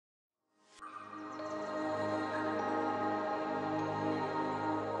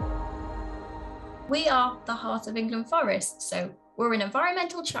We are the Heart of England Forest. So we're an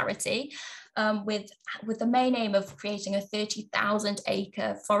environmental charity with the main aim of creating a 30,000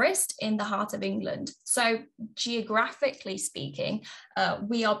 acre forest in the heart of England. So geographically speaking,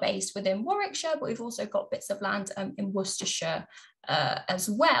 we are based within Warwickshire, but we've also got bits of land in Worcestershire as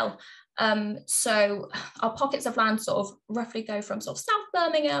well. So our pockets of land sort of roughly go from sort of South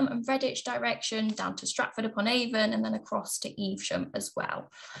Birmingham and Redditch direction down to Stratford upon Avon and then across to Evesham as well.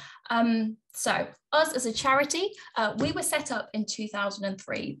 So us as a charity, we were set up in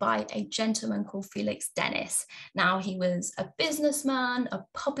 2003 by a gentleman called Felix Dennis. Now he was a businessman, a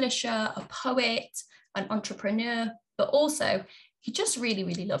publisher, a poet, an entrepreneur, but also he just really,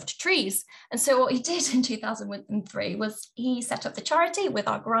 really loved trees. And so what he did in 2003 was he set up the charity with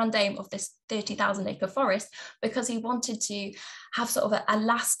our grand aim of this 30,000 acre forest because he wanted to have sort of a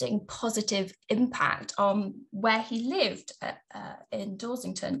lasting positive impact on where he lived in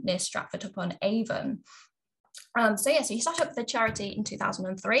Dorsington near Stratford upon Avon. So he set up the charity in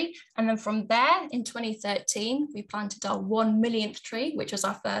 2003, and then from there in 2013 we planted our 1 millionth tree, which was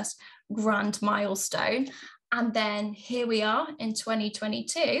our first grand milestone. And then here we are in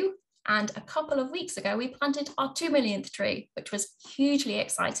 2022, and a couple of weeks ago we planted our 2 millionth tree, which was hugely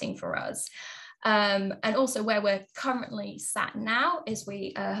exciting for us. And also where we're currently sat now is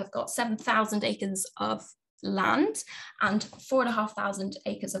we have got 7,000 acres of land, and 4,500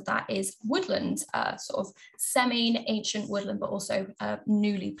 acres of that is woodland, sort of semi-ancient woodland, but also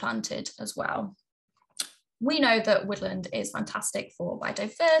newly planted as well. We know that woodland is fantastic for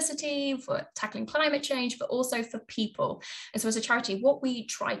biodiversity, for tackling climate change, but also for people. And so as a charity, what we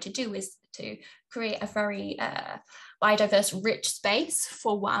try to do is to create a very biodiverse, rich space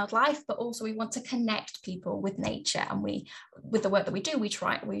for wildlife, but also we want to connect people with nature. And with the work that we do, we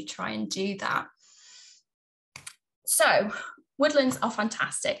try and do that. So woodlands are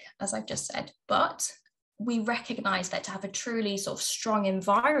fantastic, as I've just said, but we recognise that to have a truly sort of strong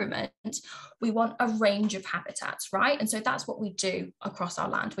environment, we want a range of habitats, right? And so that's what we do across our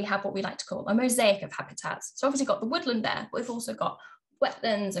land. We have what we like to call a mosaic of habitats. So obviously got the woodland there, but we've also got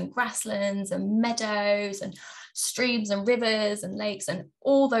wetlands and grasslands and meadows and streams and rivers and lakes and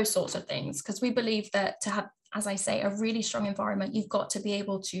all those sorts of things, because we believe that to have, as I say, a really strong environment, you've got to be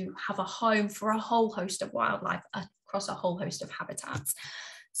able to have a home for a whole host of wildlife across a whole host of habitats.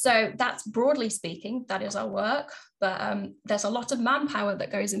 So that's, broadly speaking, that is our work, but there's a lot of manpower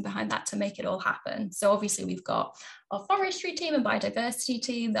that goes in behind that to make it all happen. So obviously we've got our forestry team and biodiversity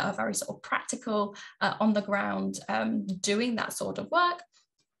team that are very sort of practical on the ground doing that sort of work.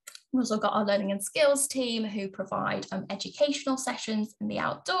 We've also got our learning and skills team who provide educational sessions in the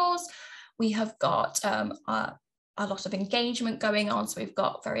outdoors. We have got a lot of engagement going on. So we've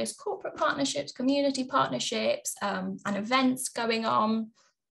got various corporate partnerships, community partnerships, and events going on.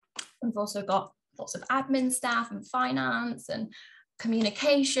 We've also got lots of admin staff and finance and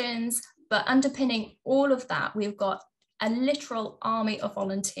communications, but underpinning all of that, we've got a literal army of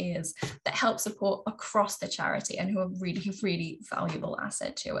volunteers that help support across the charity and who are really, really valuable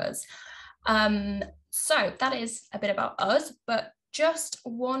asset to us. So that is a bit about us, but just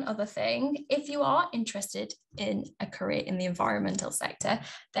one other thing, if you are interested in a career in the environmental sector,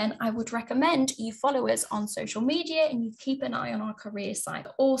 then I would recommend you follow us on social media and you keep an eye on our career site.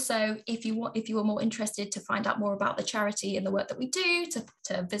 Also, if you are more interested to find out more about the charity and the work that we do,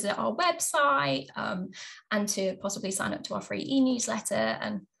 to visit our website and to possibly sign up to our free e-newsletter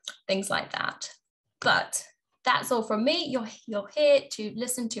and things like that. But that's all from me. You're here to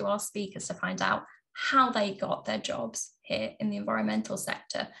listen to our speakers to find out how they got their jobs here in the environmental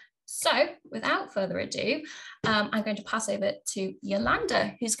sector. So without further ado, I'm going to pass over to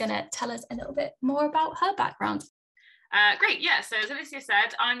Yolanda, who's going to tell us a little bit more about her background. Great, yeah, so as Alicia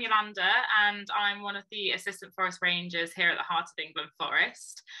said, I'm Yolanda and I'm one of the Assistant Forest Rangers here at the Heart of England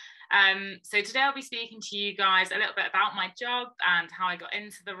Forest. So today I'll be speaking to you guys a little bit about my job and how I got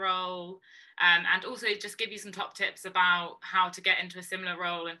into the role, and also just give you some top tips about how to get into a similar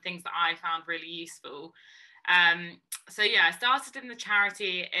role and things that I found really useful. So yeah, I started in the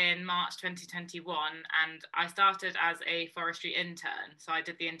charity in March 2021 and I started as a forestry intern. So I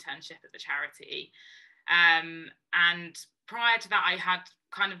did the internship at the charity. And prior to that, I had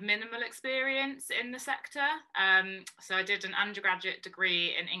kind of minimal experience in the sector. So I did an undergraduate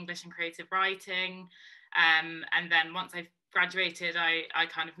degree in English and creative writing. And then once I graduated, I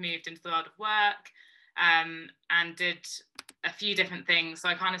kind of moved into the world of work and did a few different things. So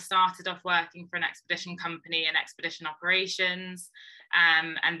I kind of started off working for an expedition company in expedition operations.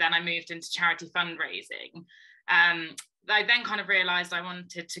 And then I moved into charity fundraising. I then kind of realised I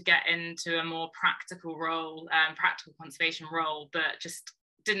wanted to get into a more practical role, practical conservation role, but just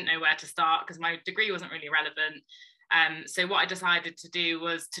didn't know where to start because my degree wasn't really relevant. So what I decided to do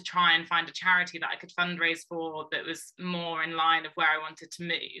was to try and find a charity that I could fundraise for that was more in line of where I wanted to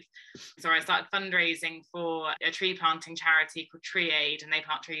move. So I started fundraising for a tree planting charity called Tree Aid, and they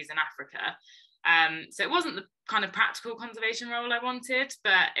plant trees in Africa. So it wasn't the kind of practical conservation role I wanted,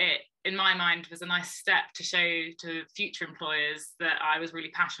 but it, in my mind, was a nice step to show to future employers that I was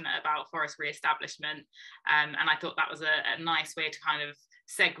really passionate about forest re-establishment. And I thought that was a nice way to kind of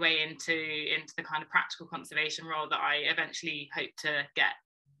segue into the kind of practical conservation role that I eventually hope to get.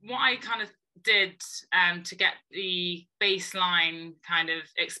 What I kind of did to get the baseline kind of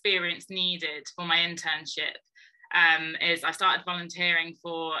experience needed for my internship is I started volunteering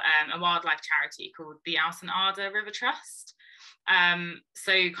for a wildlife charity called the Alsan Arda River Trust.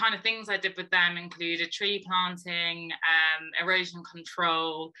 So kind of things I did with them included tree planting, erosion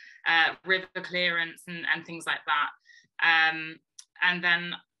control, river clearance and things like that. And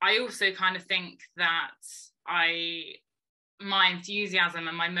then I also kind of think that my enthusiasm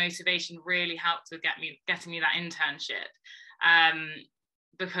and my motivation really helped with getting me that internship.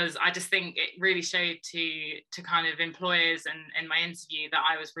 Because I just think it really showed to kind of employers and in my interview that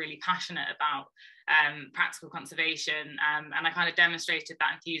I was really passionate about practical conservation, and I kind of demonstrated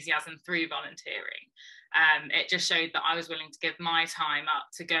that enthusiasm through volunteering. It just showed that I was willing to give my time up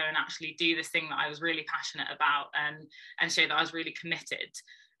to go and actually do this thing that I was really passionate about, and show that I was really committed.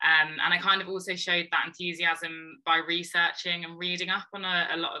 And I kind of also showed that enthusiasm by researching and reading up on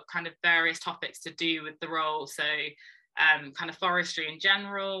a lot of kind of various topics to do with the role. So kind of forestry in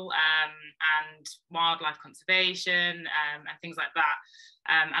general, and wildlife conservation, and things like that.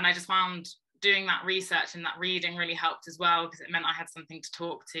 And I just found doing that research and that reading really helped as well, because it meant I had something to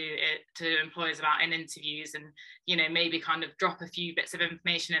talk to employers about in interviews, and maybe kind of drop a few bits of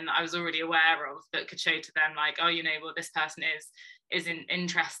information in that I was already aware of that could show to them, like, oh, well, this person is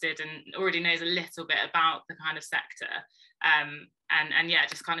interested and already knows a little bit about the kind of sector. And yeah,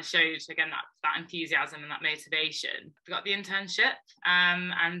 just kind of showed again that enthusiasm and that motivation. I got the internship,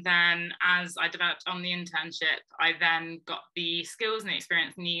 and then as I developed on the internship, I then got the skills and the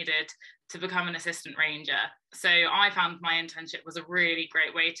experience needed to become an assistant ranger. So I found my internship was a really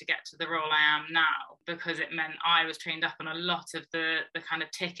great way to get to the role I am now, because it meant I was trained up on a lot of the kind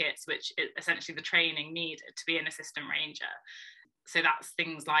of tickets, which is essentially the training needed to be an assistant ranger. So that's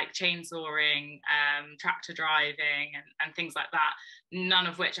things like chainsawing, tractor driving, and things like that, none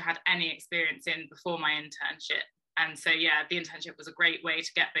of which I had any experience in before my internship. And so, yeah, the internship was a great way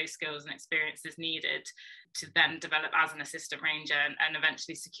to get those skills and experiences needed to then develop as an assistant ranger and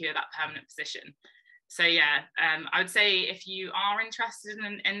eventually secure that permanent position. So, yeah, I would say if you are interested in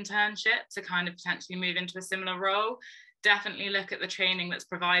an internship to kind of potentially move into a similar role, definitely look at the training that's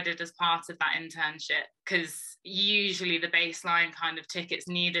provided as part of that internship, because usually the baseline kind of tickets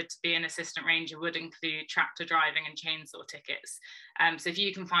needed to be an assistant ranger would include tractor driving and chainsaw tickets. So if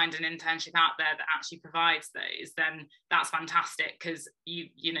you can find an internship out there that actually provides those, then that's fantastic, because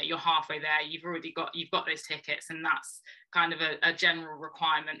you're halfway there. You've got those tickets, and that's kind of a general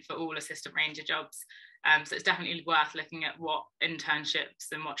requirement for all assistant ranger jobs. So it's definitely worth looking at what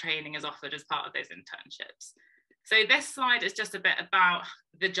internships and what training is offered as part of those internships. So this slide is just a bit about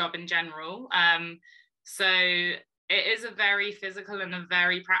the job in general. So it is a very physical and a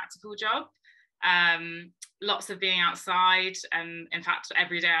very practical job. Lots of being outside, and in fact,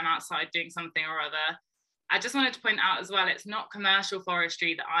 every day I'm outside doing something or other. I just wanted to point out as well, it's not commercial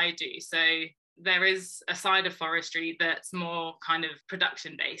forestry that I do. So there is a side of forestry that's more kind of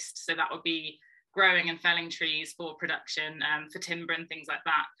production based. So that would be growing and felling trees for production, for timber and things like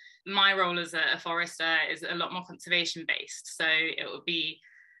that. My role as a forester is a lot more conservation based. So it will be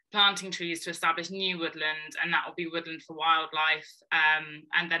planting trees to establish new woodland, and that will be woodland for wildlife,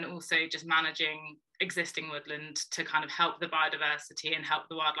 and then also just managing existing woodland to kind of help the biodiversity and help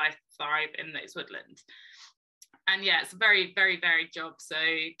the wildlife thrive in those woodlands. And yeah, it's a very, very varied job. So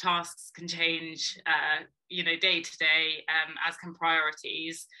tasks can change, day to day, as can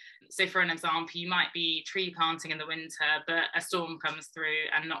priorities. So for an example, you might be tree planting in the winter, but a storm comes through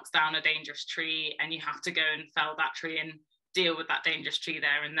and knocks down a dangerous tree, and you have to go and fell that tree and deal with that dangerous tree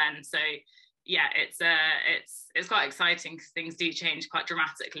there and then. So yeah, it's quite exciting, because things do change quite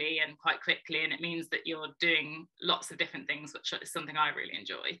dramatically and quite quickly, and it means that you're doing lots of different things, which is something I really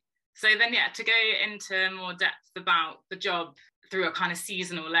enjoy. So then, yeah, to go into more depth about the job through a kind of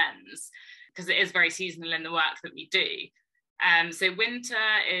seasonal lens, because it is very seasonal in the work that we do. So winter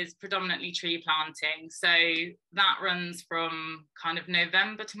is predominantly tree planting. So that runs from kind of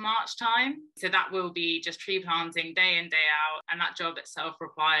November to March time. So that will be just tree planting day in, day out. And that job itself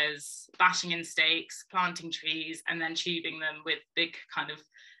requires bashing in stakes, planting trees, and then tubing them with big kind of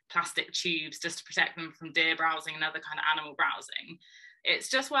plastic tubes just to protect them from deer browsing and other kind of animal browsing. It's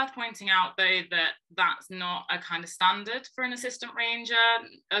just worth pointing out, though, that that's not a kind of standard for an assistant ranger,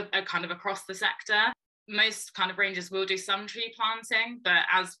 a kind of across the sector. Most kind of rangers will do some tree planting, but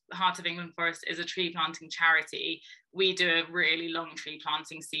as Heart of England Forest is a tree planting charity, we do a really long tree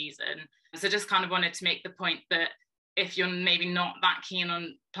planting season. So just kind of wanted to make the point that if you're maybe not that keen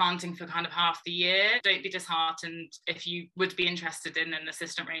on planting for kind of half the year, don't be disheartened if you would be interested in an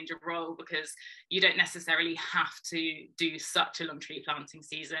assistant ranger role, because you don't necessarily have to do such a long tree planting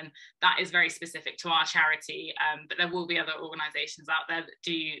season. That is very specific to our charity, but there will be other organisations out there that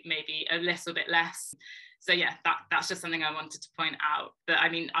do maybe a little bit less. So yeah, that's just something I wanted to point out. But I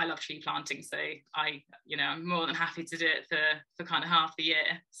mean, I love tree planting, so I'm more than happy to do it for kind of half the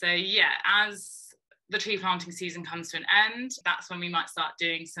year. So yeah, as the tree planting season comes to an end, that's when we might start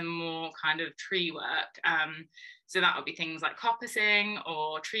doing some more kind of tree work. So that would be things like coppicing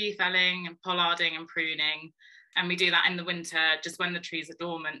or tree felling and pollarding and pruning. And we do that in the winter, just when the trees are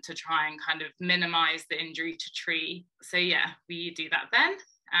dormant, to try and kind of minimise the injury to tree. So yeah, we do that then.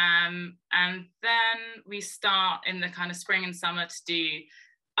 And then we start in the kind of spring and summer to do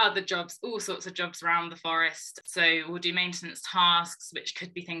other jobs, all sorts of jobs around the forest. So we'll do maintenance tasks, which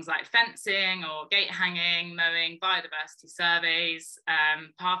could be things like fencing or gate hanging, mowing, biodiversity surveys,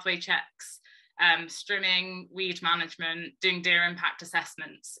 pathway checks, strimming, weed management, doing deer impact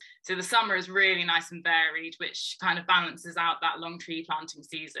assessments. So the summer is really nice and varied, which kind of balances out that long tree planting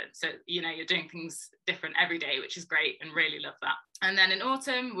season. So, you're doing things different every day, which is great, and really love that. And then in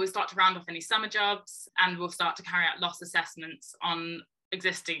autumn, we'll start to round off any summer jobs, and we'll start to carry out loss assessments on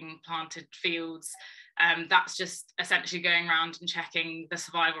existing planted fields. That's just essentially going around and checking the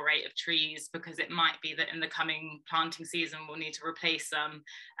survival rate of trees, because it might be that in the coming planting season we'll need to replace some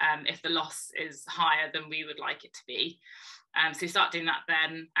if the loss is higher than we would like it to be. So we start doing that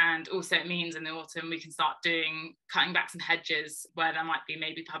then, and also it means in the autumn we can start cutting back some hedges where there might be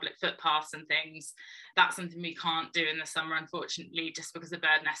maybe public footpaths and things. That's something we can't do in the summer, unfortunately, just because of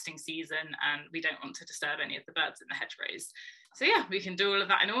bird nesting season, and we don't want to disturb any of the birds in the hedgerows. So yeah, we can do all of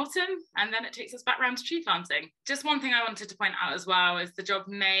that in autumn, and then it takes us back round to tree planting. Just one thing I wanted to point out as well is the job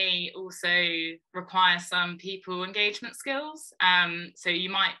may also require some people engagement skills. So you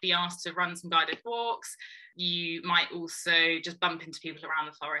might be asked to run some guided walks. You might also just bump into people around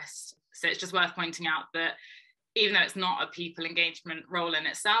the forest. So it's just worth pointing out that even though it's not a people engagement role in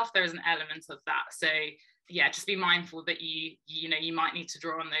itself, there is an element of that. So yeah, just be mindful that you might need to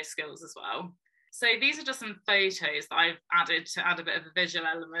draw on those skills as well. So these are just some photos that I've added to add a bit of a visual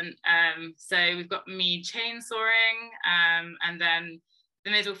element. So we've got me chainsawing, and then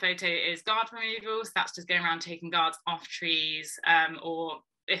the middle photo is guard removal. So that's just going around taking guards off trees, or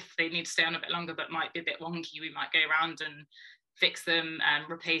if they need to stay on a bit longer but might be a bit wonky, we might go around and fix them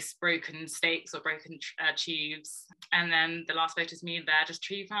and replace broken stakes or broken tubes. And then the last photo is me there just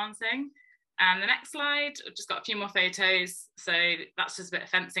tree planting. And the next slide, I've just got a few more photos. So that's just a bit of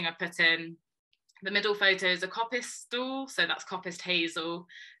fencing I put in. The middle photo is a coppice stall, so that's coppiced hazel.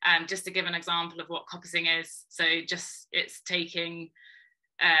 Just to give an example of what coppicing is, so it's taking,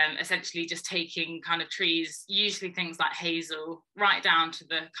 essentially just taking kind of trees, usually things like hazel, right down to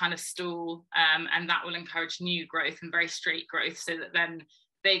the kind of stall, and that will encourage new growth and very straight growth, so that then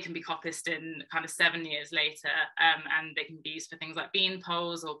they can be coppiced in kind of 7 years later, and they can be used for things like bean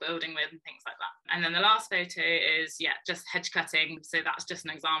poles or building with and things like that. And then the last photo is, just hedge cutting. So that's just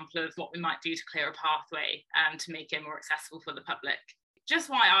an example of what we might do to clear a pathway to make it more accessible for the public. Just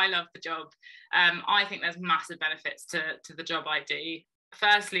why I love the job. I think there's massive benefits to the job I do.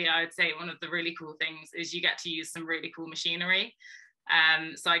 Firstly, I would say one of the really cool things is you get to use some really cool machinery.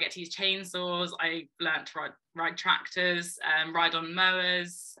 So I get to use chainsaws, I learned to ride tractors, ride on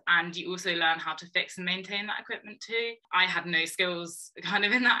mowers, and you also learn how to fix and maintain that equipment too. I had no skills kind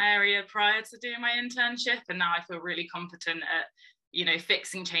of in that area prior to doing my internship, and now I feel really competent at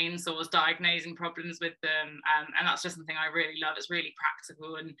fixing chainsaws, diagnosing problems with them, and that's just something I really love. It's really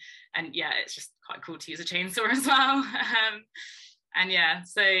practical, and yeah, it's just quite cool to use a chainsaw as well. And yeah,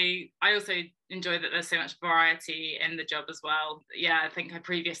 so I also enjoy that there's so much variety in the job as well. Yeah, I think I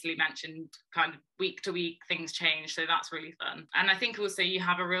previously mentioned kind of week to week things change, so that's really fun. And I think also you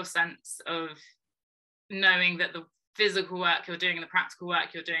have a real sense of knowing that physical work you're doing and the practical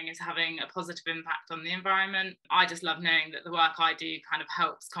work you're doing is having a positive impact on the environment. I just love knowing that the work I do kind of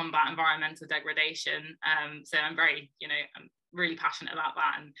helps combat environmental degradation. So I'm I'm really passionate about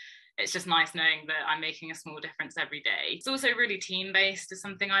that, and it's just nice knowing that I'm making a small difference every day. It's also really team-based, is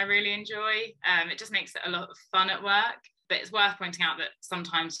something I really enjoy. It just makes it a lot of fun at work. But it's worth pointing out that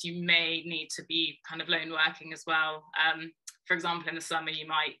sometimes you may need to be kind of lone working as well. For example, in the summer, you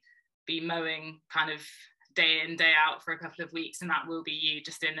might be mowing kind of day in, day out for a couple of weeks, and that will be you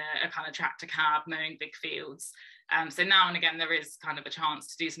just in a kind of tractor cab mowing big fields. So now and again, there is kind of a chance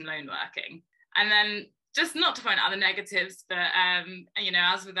to do some lone working. And then just not to point out the negatives, but,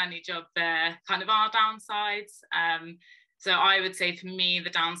 as with any job, there kind of are downsides. So I would say for me, the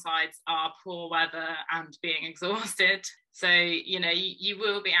downsides are poor weather and being exhausted. So, you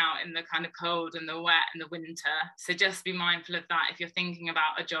will be out in the kind of cold and the wet and the winter. So just be mindful of that if you're thinking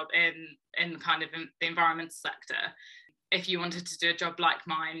about a job in kind of the environmental sector. If you wanted to do a job like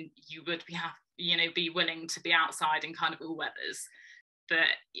mine, you would be willing to be outside in kind of all weathers. But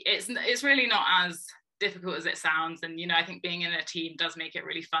it's really not as difficult as it sounds, and I think being in a team does make it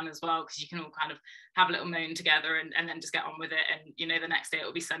really fun as well, because you can all kind of have a little moan together and then just get on with it, and the next day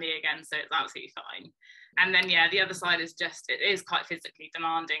it'll be sunny again, so it's absolutely fine. And then the other side is just, it is quite physically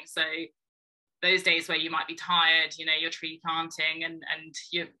demanding. So those days where you might be tired, you're tree planting and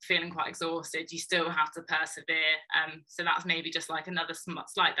you're feeling quite exhausted, you still have to persevere. So that's maybe just like another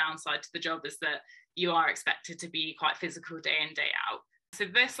slight downside to the job, is that you are expected to be quite physical day in, day out. So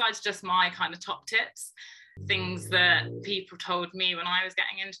this slide's just my kind of top tips, things that people told me when I was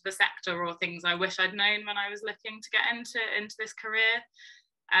getting into the sector, or things I wish I'd known when I was looking to get into this career.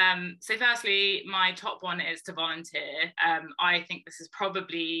 So firstly, my top one is to volunteer. I think this is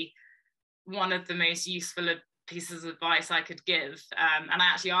probably one of the most useful pieces of advice I could give. And I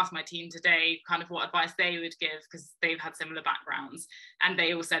actually asked my team today kind of what advice they would give, because they've had similar backgrounds, and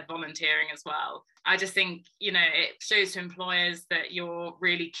they all said volunteering as well. I just think, it shows to employers that you're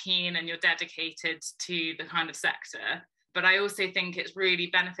really keen and you're dedicated to the kind of sector. But I also think it's really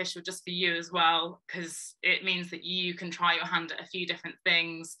beneficial just for you as well, because it means that you can try your hand at a few different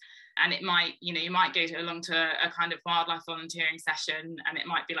things. And it might, you might go along to a kind of wildlife volunteering session, and it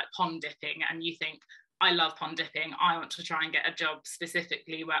might be like pond dipping, and you think, I love pond dipping, I want to try and get a job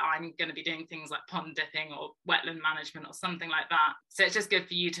specifically where I'm going to be doing things like pond dipping or wetland management or something like that. So it's just good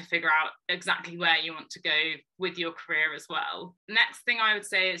for you to figure out exactly where you want to go with your career as well. Next thing I would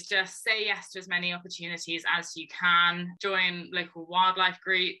say is just say yes to as many opportunities as you can. Join local wildlife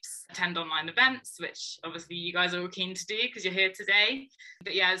groups, attend online events, which obviously you guys are all keen to do because you're here today.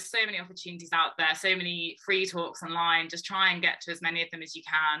 But there's so many opportunities out there, so many free talks online. Just try and get to as many of them as you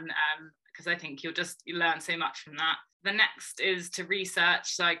can. Because I think you learn so much from that. The next is to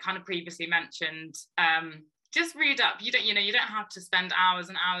research. So I kind of previously mentioned, just read up. You don't have to spend hours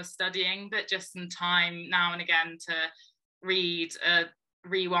and hours studying, but just some time now and again to read a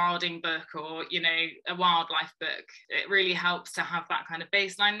rewilding book or, a wildlife book. It really helps to have that kind of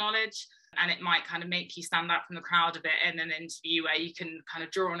baseline knowledge, and it might kind of make you stand out from the crowd a bit in an interview where you can kind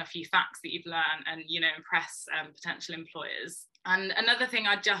of draw on a few facts that you've learned and, impress potential employers. And another thing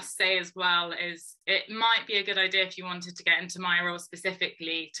I'd just say as well is it might be a good idea, if you wanted to get into my role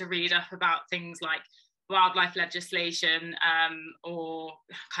specifically, to read up about things like wildlife legislation or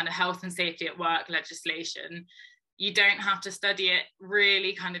kind of health and safety at work legislation. You don't have to study it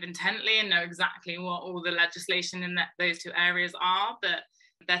really kind of intently and know exactly what all the legislation in those two areas are, but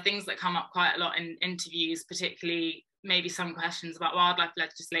they're things that come up quite a lot in interviews, particularly maybe some questions about wildlife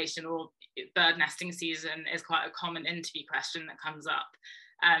legislation, or bird nesting season is quite a common interview question that comes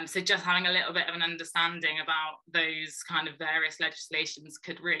up. So just having a little bit of an understanding about those kind of various legislations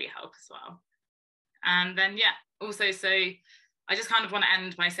could really help as well. And then, also, so I just kind of want to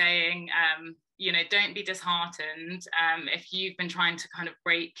end by saying, don't be disheartened if you've been trying to kind of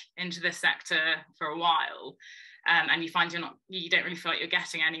break into this sector for a while. And you find you don't really feel like you're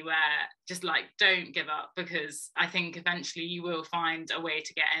getting anywhere. Just don't give up, because I think eventually you will find a way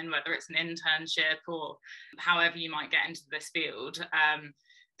to get in, whether it's an internship or however you might get into this field.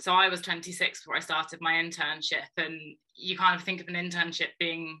 So I was 26 before I started my internship, and you kind of think of an internship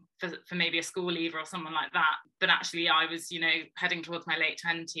being for maybe a school leaver or someone like that. But actually I was, heading towards my late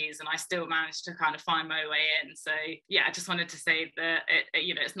 20s, and I still managed to kind of find my way in. So I just wanted to say that,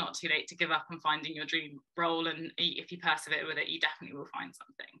 it's not too late to give up on finding your dream role. And if you persevere with it, you definitely will find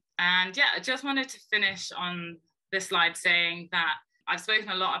something. And I just wanted to finish on this slide saying that I've spoken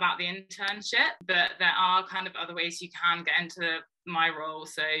a lot about the internship, but there are kind of other ways you can get into my role.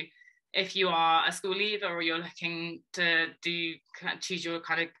 So if you are a school leaver or you're looking to choose your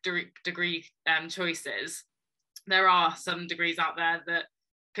kind of degree choices, there are some degrees out there that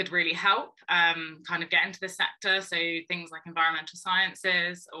could really help kind of get into the sector. So things like environmental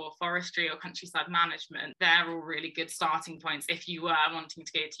sciences or forestry or countryside management, they're all really good starting points if you were wanting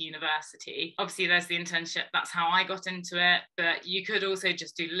to go to university. Obviously, there's the internship. That's how I got into it. But you could also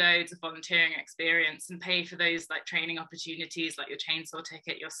just do loads of volunteering experience and pay for those like training opportunities, like your chainsaw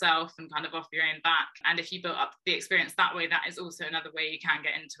ticket yourself, and kind of off your own back. And if you built up the experience that way, that is also another way you can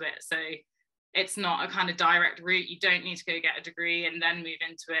get into it. So it's not a kind of direct route. You don't need to go get a degree and then move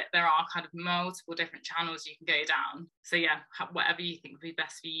into it. There are kind of multiple different channels you can go down. So yeah, whatever you think would be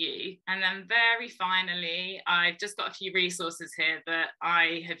best for you. And then very finally, I've just got a few resources here that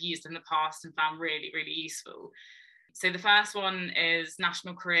I have used in the past and found really, really useful. So the first one is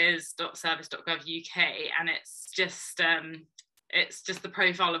nationalcareers.service.gov.uk, and it's just the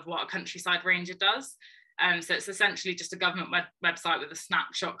profile of what a countryside ranger does. So it's essentially just a government website with a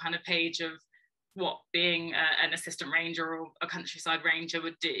snapshot kind of page of what being an assistant ranger or a countryside ranger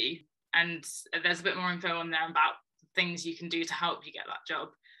would do. And there's a bit more info on there about things you can do to help you get that job.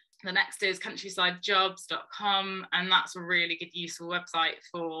 The next is countrysidejobs.com, and that's a really good, useful website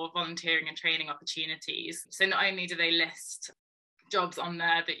for volunteering and training opportunities. So not only do they list jobs on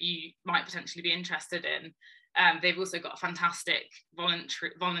there that you might potentially be interested in, they've also got a fantastic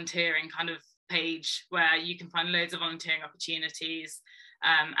volunteering kind of page where you can find loads of volunteering opportunities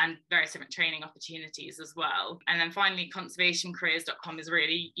and various different training opportunities as well. And then finally, conservationcareers.com is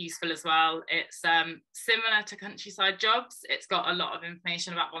really useful as well. It's similar to Countryside Jobs. It's got a lot of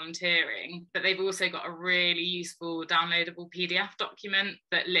information about volunteering, but they've also got a really useful downloadable PDF document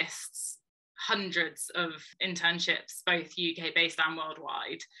that lists hundreds of internships, both UK based and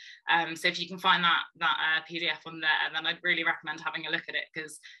worldwide. So if you can find that PDF on there, then I'd really recommend having a look at it,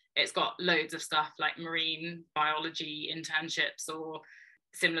 because it's got loads of stuff like marine biology internships or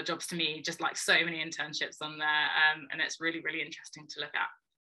similar jobs to me, just like so many internships on there, and it's really, really interesting to look at.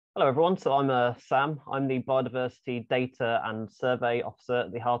 Hello everyone, so I'm Sam. I'm the Biodiversity Data and Survey Officer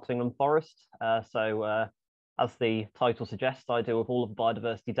at the Heart of England Forest. As the title suggests, I deal with all of the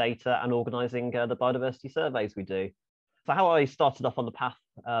biodiversity data and organising the biodiversity surveys we do. So how I started off on the path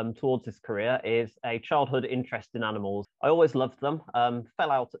towards this career is a childhood interest in animals. I always loved them,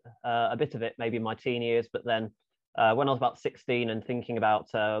 fell out a bit of it maybe in my teen years, but then when I was about 16 and thinking about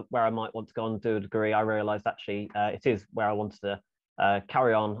where I might want to go and do a degree, I realised actually it is where I wanted to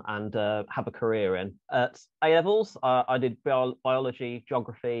carry on and have a career in. At A-levels, I did biology,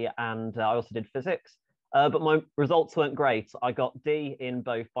 geography, and I also did physics. But my results weren't great. I got D in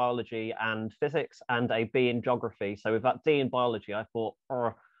both biology and physics and a B in geography. So with that D in biology, I thought,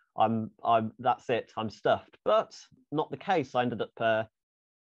 that's it, I'm stuffed. But not the case. I ended up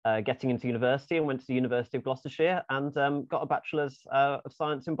getting into university and went to the University of Gloucestershire and got a Bachelor's of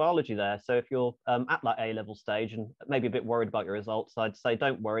Science in Biology there. So if you're at that A-level stage and maybe a bit worried about your results, I'd say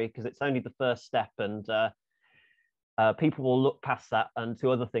don't worry, because it's only the first step, and people will look past that and to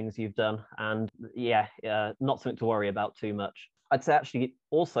other things you've done, and not something to worry about too much. I'd say actually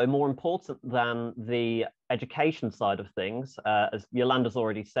also more important than the education side of things, as Yolanda's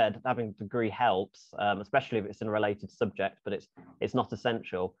already said, having a degree helps, especially if it's in a related subject, but it's not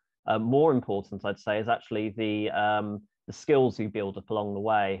essential. More important, I'd say, is actually the skills you build up along the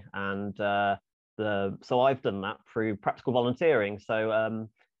way, and so I've done that through practical volunteering. So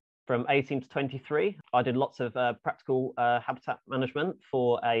from 18 to 23, I did lots of practical habitat management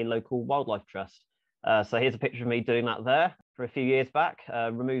for a local wildlife trust. So here's a picture of me doing that there for a few years back,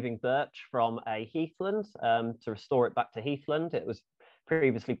 removing birch from a heathland to restore it back to heathland. It was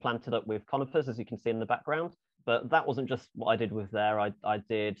previously planted up with conifers, as you can see in the background. But that wasn't just what I did with there. I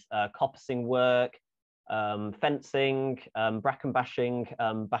did coppicing work, fencing, bracken bashing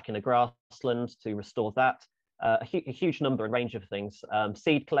back in a grassland to restore that. A huge number and range of things,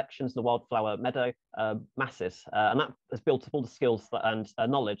 seed collections in the wildflower meadow, masses, and that has built up all the skills and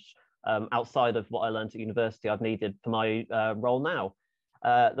knowledge outside of what I learned at university I've needed for my role now.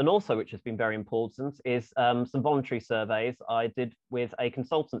 Then also, which has been very important, is some voluntary surveys I did with a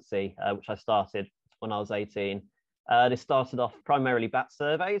consultancy, which I started when I was 18. This started off primarily bat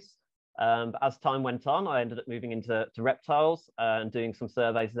surveys, but as time went on, I ended up moving into reptiles and doing some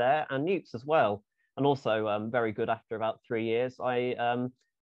surveys there, and newts as well. And also very good, after about 3 years, I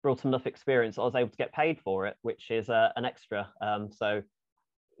brought enough experience I was able to get paid for it, which is an extra. So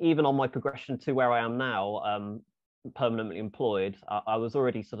even on my progression to where I am now, permanently employed, I was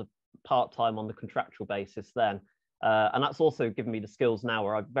already sort of part-time on the contractual basis then. And that's also given me the skills now,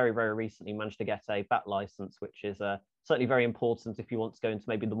 where I've very, very recently managed to get a bat license, which is certainly very important if you want to go into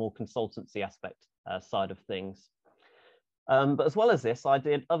maybe the more consultancy aspect side of things. But as well as this, I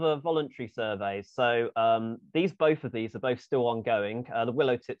did other voluntary surveys. So both of these are both still ongoing. The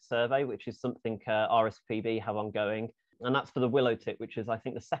willow tit survey, which is something RSPB have ongoing, and that's for the willow tit, which is, I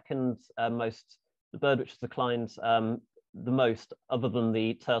think, the second the bird which has declined the most, other than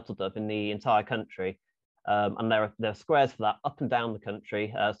the turtle dove, in the entire country. And there are squares for that up and down the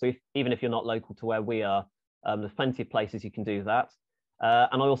country. So even if you're not local to where we are, there's plenty of places you can do that.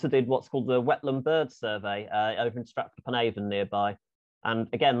 And I also did what's called the Wetland Bird Survey over in Stratford-upon-Avon nearby. And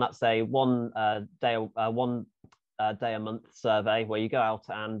again, that's a one day a month survey where you go out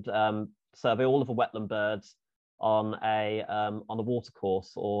and survey all of the wetland birds on a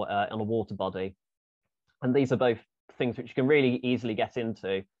watercourse or on a water body. And these are both things which you can really easily get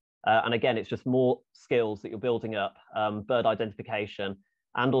into. And again, it's just more skills that you're building up, bird identification,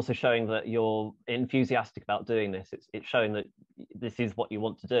 and also showing that you're enthusiastic about doing this. It's showing that this is what you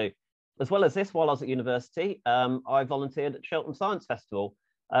want to do. As well as this, while I was at university, I volunteered at Cheltenham Science Festival.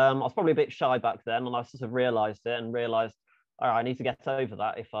 I was probably a bit shy back then, and I sort of realised it and realised, all right, I need to get over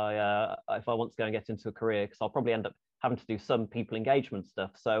that if I want to go and get into a career, because I'll probably end up having to do some people engagement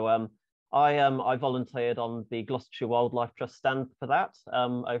stuff. So I volunteered on the Gloucestershire Wildlife Trust stand for that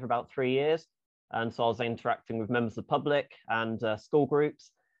over about 3 years. And so I was interacting with members of the public and school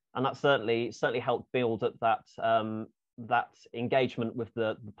groups, and that certainly helped build up that engagement with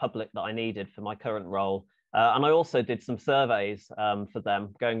the public that I needed for my current role. And I also did some surveys for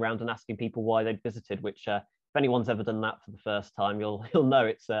them, going around and asking people why they'd visited, which if anyone's ever done that for the first time, you'll know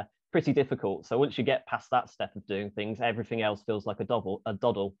it's pretty difficult. So once you get past that step of doing things, everything else feels like a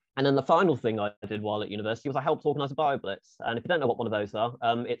doddle. And then the final thing I did while at university was I helped organise a BioBlitz. And if you don't know what one of those are,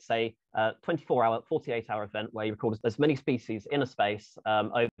 it's a 24-hour, 48-hour event where you record as many species in a space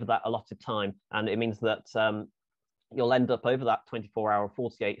over that allotted time. And it means that you'll end up over that 24-hour,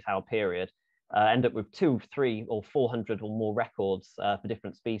 48-hour period, end up with 200, 300 or 400 or more records for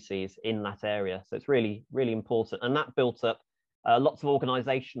different species in that area. So it's really, really important. And that built up lots of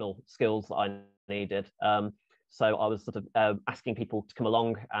organizational skills that I needed. So I was sort of asking people to come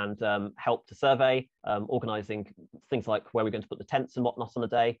along and help to survey, organizing things like where we're going to put the tents and whatnot on the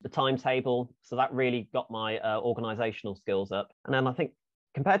day, the timetable. So that really got my organizational skills up. And then I think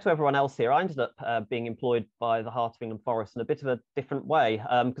compared to everyone else here, I ended up being employed by the Heart of England Forest in a bit of a different way,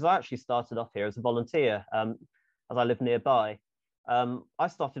 because I actually started off here as a volunteer as I live nearby. I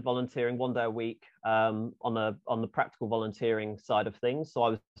started volunteering 1 day a week on the practical volunteering side of things. So I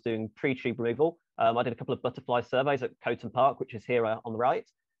was doing tree removal. I did a couple of butterfly surveys at Coton Park, which is here on the right.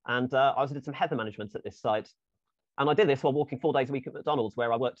 And I also did some heather management at this site. And I did this while walking 4 days a week at McDonald's,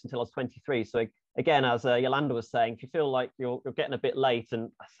 where I worked until I was 23. So again, as Yolanda was saying, if you feel like you're getting a bit late, and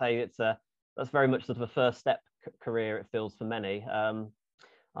I say that's very much sort of a first step career, it feels for many.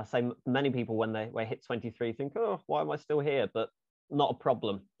 I say many people when they hit 23 think, oh, why am I still here? But not a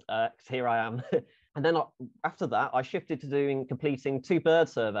problem, because here I am. And then after that, I shifted to completing 2 bird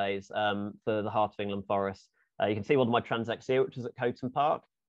surveys for the Heart of England Forest. You can see one of my transects here, which is at Coton Park.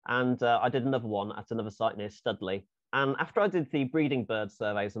 And I did another one at another site near Studley. And after I did the breeding bird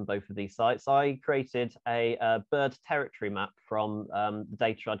surveys on both of these sites, I created a bird territory map from the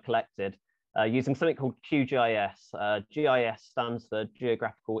data I'd collected using something called QGIS. GIS stands for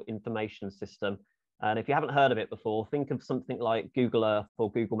Geographical Information System. And if you haven't heard of it before, think of something like Google Earth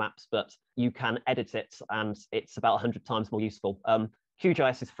or Google Maps, but you can edit it and it's about 100 times more useful.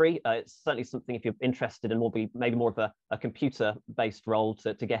 QGIS is free. It's certainly something if you're interested in maybe more of a computer-based role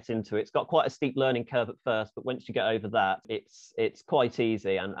to get into. It's got quite a steep learning curve at first, but once you get over that, it's quite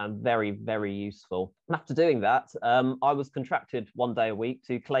easy and very, very useful. And after doing that, I was contracted 1 day a week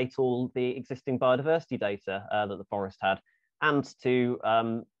to collate all the existing biodiversity data that the forest had, and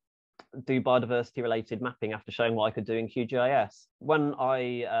to do biodiversity related mapping after showing what I could do in QGIS. When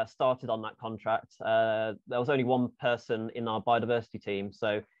I started on that contract, there was only one person in our biodiversity team. So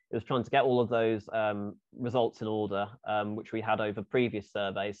it was trying to get all of those results in order, which we had over previous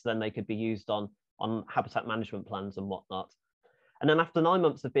surveys, so then they could be used on habitat management plans and whatnot. And then after 9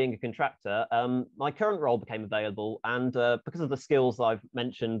 months of being a contractor, my current role became available. And because of the skills I've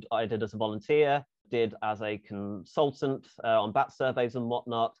mentioned, I did as a volunteer, did as a consultant on bat surveys and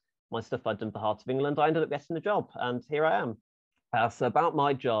whatnot, my stuff I'd done for Heart of England, I ended up getting the job, and here I am. So about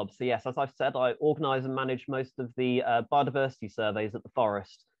my job. So yes, as I've said, I organise and manage most of the biodiversity surveys at the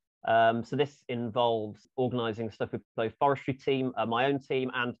forest. So this involves organising stuff with both forestry team, my own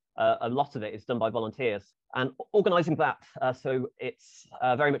team, and a lot of it is done by volunteers. And organising that, so it's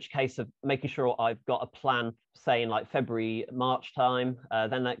very much a case of making sure I've got a plan, say in like February, March time,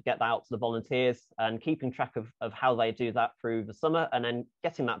 then get that out to the volunteers and keeping track of how they do that through the summer, and then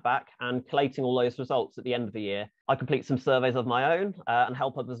getting that back and collating all those results at the end of the year. I complete some surveys of my own and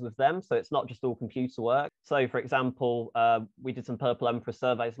help others with them, so it's not just all computer work. So for example, we did some Purple Emperor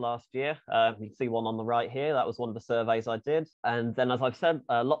surveys last year. You can see one on the right here. That was one of the surveys I did. And then, as I've said,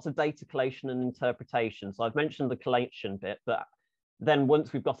 lots of data collation and interpretation. So I've mentioned the collation bit, but then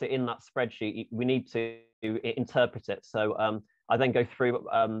once we've got it in that spreadsheet, we need to interpret it. So I then go through,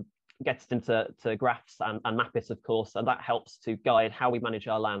 get it into graphs and map it, of course, and that helps to guide how we manage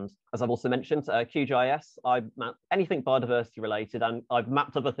our land. As I've also mentioned, QGIS, I map anything biodiversity related, and I've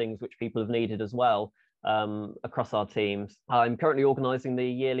mapped other things which people have needed as well across our teams. I'm currently organising the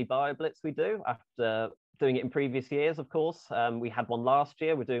yearly BioBlitz we do after doing it in previous years, of course. We had one last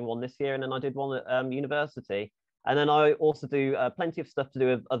year, we're doing one this year, and then I did one at university. And then I also do plenty of stuff to do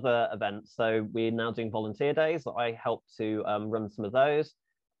with other events. So we're now doing volunteer days. I help to run some of those.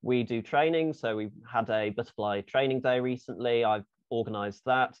 We do training. So we've had a butterfly training day recently. I've organised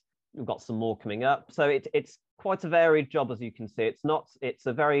that. We've got some more coming up. So it's quite a varied job, as you can see. It's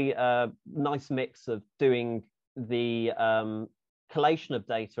a very nice mix of doing the collation of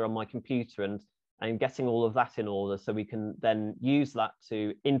data on my computer and getting all of that in order, so we can then use that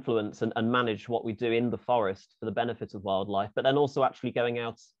to influence and manage what we do in the forest for the benefit of wildlife, but then also actually going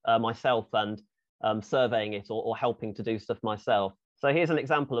out myself and surveying it or helping to do stuff myself. So here's an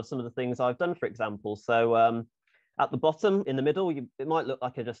example of some of the things I've done, for example. So at the bottom, in the middle, it might look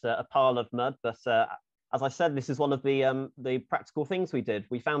like just a pile of mud, but as I said, this is one of the practical things we did.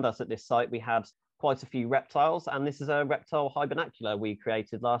 We found out at this site we had quite a few reptiles, and this is a reptile hibernacular we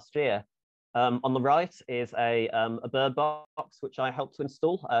created last year. On the right is a bird box, which I helped to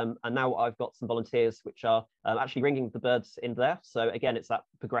install. And now I've got some volunteers which are actually bringing the birds in there. So again, it's that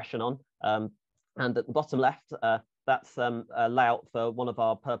progression on. And at the bottom left, that's a layout for one of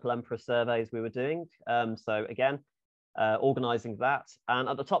our Purple Emperor surveys we were doing. So again, organising that. And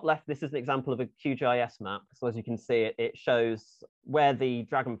at the top left, this is an example of a QGIS map. So as you can see, it shows where the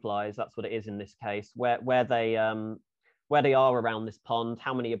dragonflies, that's what it is in this case, where they are around this pond,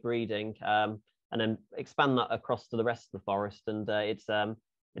 how many are breeding, and then expand that across to the rest of the forest. And it's a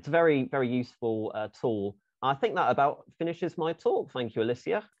very, very useful tool. I think that about finishes my talk. Thank you,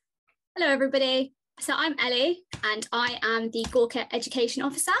 Alicia. Hello, everybody. So I'm Ellie, and I am the Gorka Education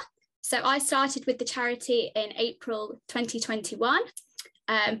Officer. So I started with the charity in April 2021,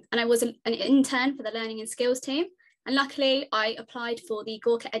 and I was an intern for the Learning and Skills team. And luckily, I applied for the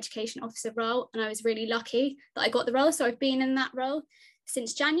Gorka Education Officer role, and I was really lucky that I got the role. So I've been in that role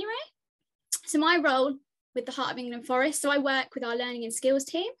since January. So my role with the Heart of England Forest, so I work with our Learning and Skills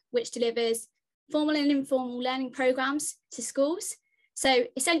team, which delivers formal and informal learning programmes to schools. So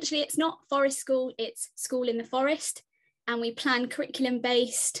essentially, it's not forest school, it's school in the forest. And we plan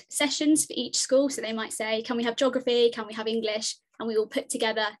curriculum-based sessions for each school. So they might say, can we have geography? Can we have English? And we will put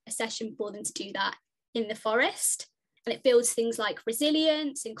together a session for them to do that in the forest. And it builds things like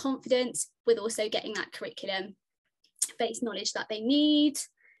resilience and confidence, with also getting that curriculum-based knowledge that they need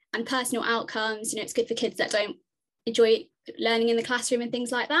and personal outcomes. You know, it's good for kids that don't enjoy learning in the classroom and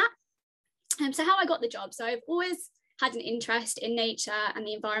things like that. So how I got the job. So I've always had an interest in nature and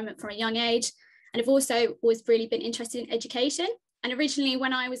the environment from a young age. And I've also always really been interested in education. And originally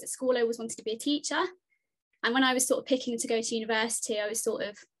when I was at school, I always wanted to be a teacher. And when I was sort of picking to go to university, I was sort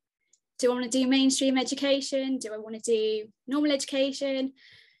of, do I want to do mainstream education? Do I want to do normal education?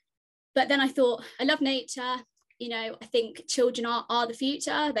 But then I thought, I love nature. You know, I think children are the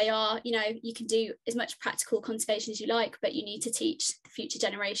future. They are, you know, you can do as much practical conservation as you like, but you need to teach the future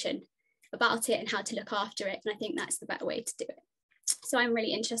generation about it and how to look after it. And I think that's the better way to do it. So I'm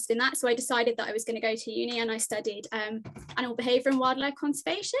really interested in that. So I decided that I was going to go to uni, and I studied animal behaviour and wildlife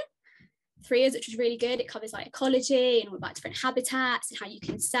conservation, 3 years, which was really good. It covers like ecology and all about different habitats and how you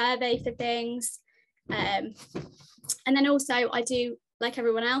can survey for things. And then also I do, like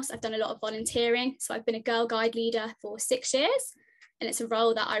everyone else, I've done a lot of volunteering. So I've been a Girl Guide leader for 6 years, and it's a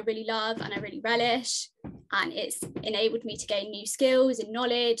role that I really love and I really relish. And it's enabled me to gain new skills and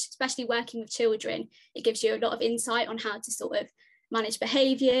knowledge, especially working with children. It gives you a lot of insight on how to sort of manage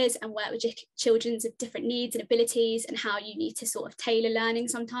behaviours and work with children's different needs and abilities, and how you need to sort of tailor learning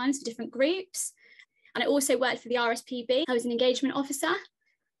sometimes for different groups. And I also worked for the RSPB. I was an engagement officer,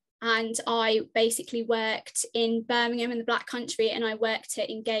 and I basically worked in Birmingham in the Black Country, and I worked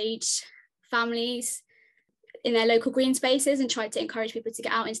to engage families in their local green spaces and tried to encourage people to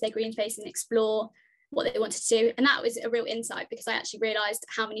get out into their green spaces and explore what they wanted to do. And that was a real insight, because I actually realised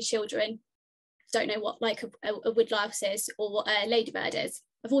how many children don't know what like a woodlouse is or what a ladybird is.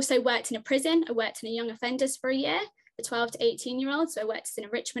 I've also worked in a prison. I worked in a young offenders for a year, for 12 to 18-year-olds. So I worked as an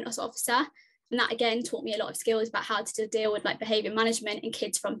enrichment officer. And that again taught me a lot of skills about how to deal with like behaviour management and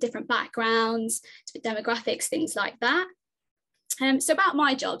kids from different backgrounds, demographics, things like that. So about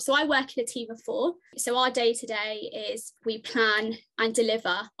my job, so I work in a team of 4. So our day-to-day is we plan and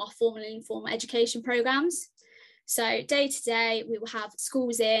deliver our formal and informal education programmes. So day-to-day, we will have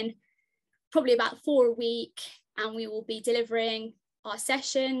schools in, probably about 4 a week, and we will be delivering our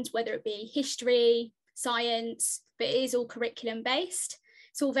sessions, whether it be history, science, but it is all curriculum based.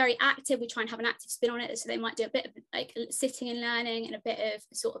 It's all very active. We try and have an active spin on it. So they might do a bit of like sitting and learning and a bit of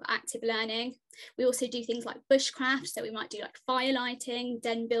sort of active learning. We also do things like bushcraft. So we might do like fire lighting,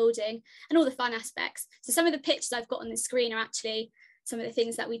 den building, and all the fun aspects. So some of the pictures I've got on the screen are actually some of the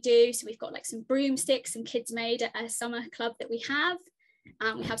things that we do. So we've got like some broomsticks, some kids made at a summer club that we have.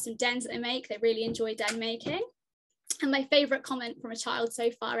 We have some dens that they make. They really enjoy den making. And my favourite comment from a child so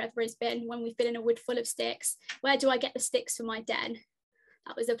far ever has been when we've been in a wood full of sticks, where do I get the sticks for my den?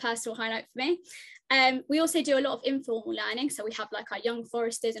 That was a personal highlight for me. We also do a lot of informal learning. So we have like our young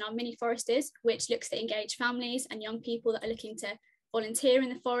foresters and our mini foresters, which looks to engage families and young people that are looking to volunteer in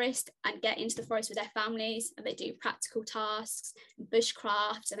the forest and get into the forest with their families. And they do practical tasks, and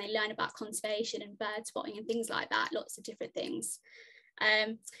bushcraft, and they learn about conservation and bird spotting and things like that, lots of different things.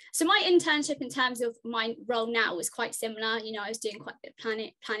 So my internship in terms of my role now was quite similar. You know, I was doing quite a bit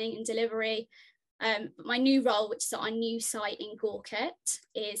of planning and delivery. But my new role, which is at our new site in Gorket,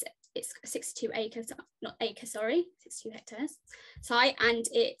 it's 62 acres, not acre, sorry, 62 hectares site, and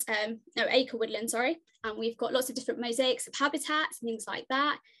acre woodland, sorry. And we've got lots of different mosaics of habitats and things like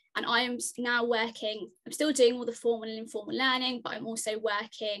that. And I am now working, I'm still doing all the formal and informal learning, but I'm also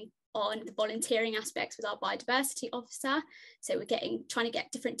working on the volunteering aspects with our biodiversity officer. So we're trying to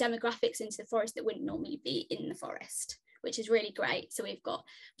get different demographics into the forest that wouldn't normally be in the forest, which is really great. So we're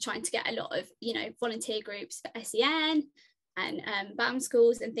trying to get a lot of, you know, volunteer groups for SEN and BAM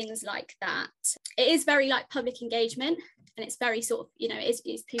schools and things like that. It is very like public engagement, and it's very sort of, you know,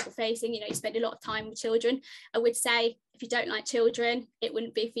 it's people facing, you know, you spend a lot of time with children. I would say if you don't like children, it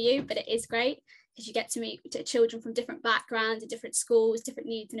wouldn't be for you, but it is great because you get to meet children from different backgrounds and different schools, different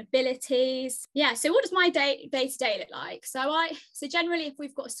needs and abilities. Yeah, so what does my day-to-day look like? So generally, if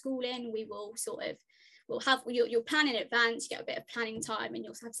we've got a school in, we will you'll plan in advance, you get a bit of planning time, and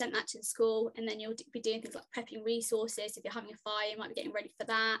you'll have sent that to the school, and then you'll be doing things like prepping resources. If you're having a fire, you might be getting ready for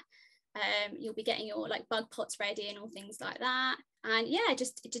that. You'll be getting your like bug pots ready and all things like that. And yeah,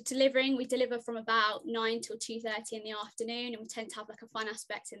 just delivering. We deliver from about 9 till 2:30 in the afternoon, and we tend to have like a fun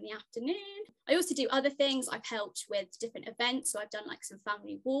aspect in the afternoon. I also do other things. I've helped with different events, so I've done like some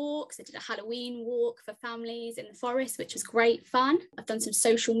family walks. I did a Halloween walk for families in the forest, which was great fun. I've done some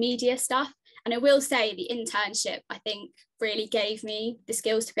social media stuff, and I will say the internship, I think, really gave me the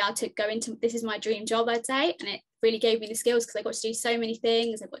skills to be able to go into, this is my dream job, I'd say, and it really gave me the skills because I got to do so many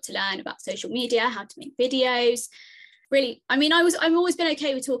things. I got to learn about social media, how to make videos. Really, I mean, I've always been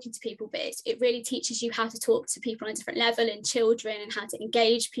okay with talking to people, but it really teaches you how to talk to people on a different level, and children, and how to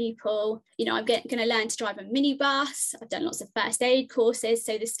engage people. You know, I'm going to learn to drive a minibus. I've done lots of first aid courses.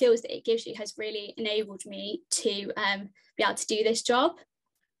 So the skills that it gives you has really enabled me to be able to do this job.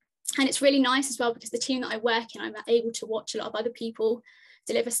 And it's really nice as well because the team that I work in, I'm able to watch a lot of other people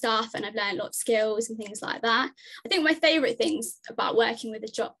deliver stuff, and I've learned a lot of skills and things like that. I think my favourite things about working with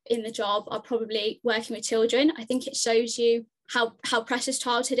the job are probably working with children. I think it shows you how precious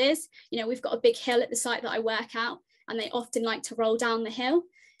childhood is. You know, we've got a big hill at the site that I work out, and they often like to roll down the hill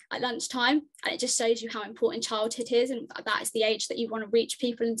at lunchtime, and it just shows you how important childhood is, and that is the age that you want to reach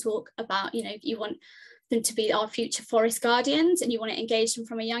people and talk about, you know, you want them to be our future forest guardians, and you want to engage them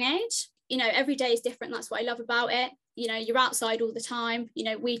from a young age. You know, every day is different. That's what I love about it. You know, you're outside all the time. You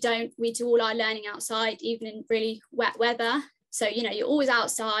know, we do all our learning outside, even in really wet weather. So, you know, you're always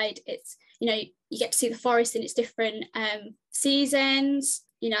outside. It's, you know, you get to see the forest in its different seasons,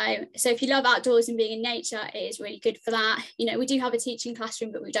 you know. So if you love outdoors and being in nature, it is really good for that. You know, we do have a teaching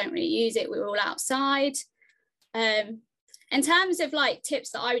classroom, but we don't really use it. We're all outside. In terms of like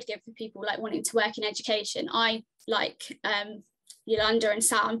tips that I would give for people like wanting to work in education, I like Yolanda and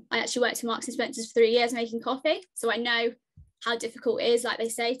Sam. I actually worked in Marks and Spencer's for 3 years making coffee, so I know how difficult it is, like they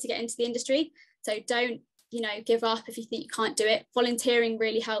say, to get into the industry. So don't, you know, give up if you think you can't do it. Volunteering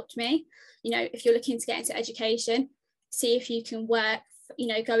really helped me. You know, if you're looking to get into education, see if you can work, you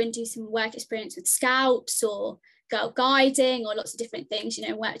know, go and do some work experience with Scouts or Girl Guiding or lots of different things, you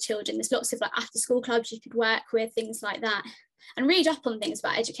know, work with children. There's lots of like after school clubs you could work with, things like that, and read up on things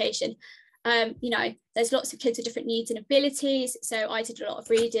about education. You know, there's lots of kids with different needs and abilities. So I did a lot of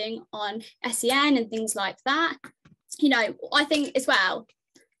reading on SEN and things like that. You know, I think as well,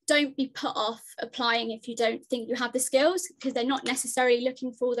 don't be put off applying if you don't think you have the skills, because they're not necessarily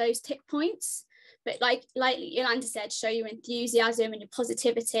looking for those tick points. But like Yolanda said, show your enthusiasm and your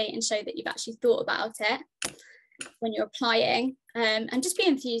positivity and show that you've actually thought about it when you're applying, and just be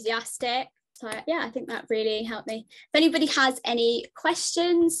enthusiastic. So yeah, I think that really helped me. If anybody has any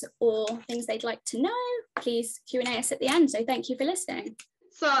questions or things they'd like to know, please Q&A us at the end. So thank you for listening.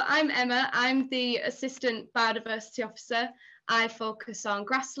 So I'm Emma, I'm the Assistant Biodiversity Officer. I focus on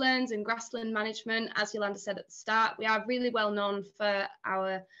grasslands and grassland management. As Yolanda said at the start, we are really well known for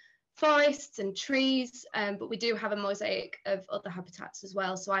our forests and trees, but we do have a mosaic of other habitats as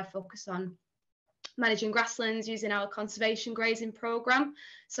well. So I focus on managing grasslands using our conservation grazing programme.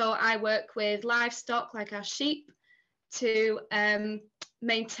 So I work with livestock like our sheep to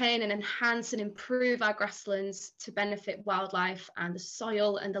maintain and enhance and improve our grasslands to benefit wildlife and the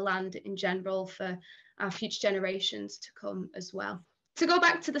soil and the land in general for our future generations to come as well. To go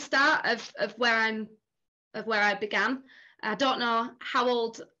back to the start of where I began, I don't know how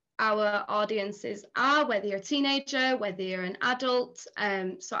old our audiences are, whether you're a teenager, whether you're an adult,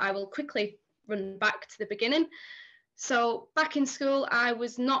 so I will quickly run back to the beginning. So back in school, I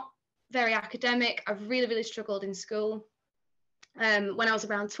was not very academic. I really struggled in school. When I was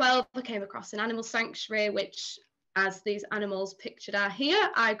around 12, I came across an animal sanctuary, which, as these animals pictured are here,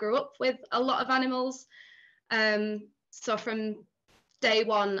 I grew up with a lot of animals. So from day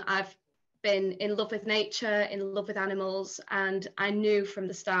one, I've been in love with nature, in love with animals, and I knew from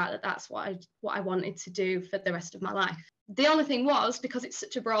the start that that's what I wanted to do for the rest of my life. The only thing was, because it's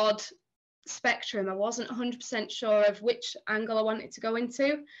such a broad spectrum, I wasn't 100% sure of which angle I wanted to go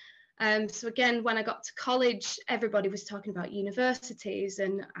into. So again, when I got to college, everybody was talking about universities,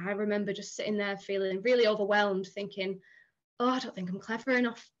 and I remember just sitting there feeling really overwhelmed, thinking, oh, I don't think I'm clever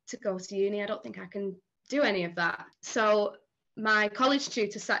enough to go to uni. I don't think I can do any of that. So my college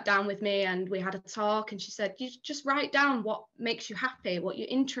tutor sat down with me and we had a talk, and she said, you just write down what makes you happy, what you're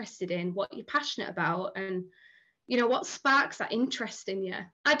interested in, what you're passionate about, and you know, what sparks that interest in you.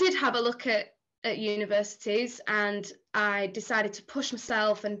 I did have a look at universities, and I decided to push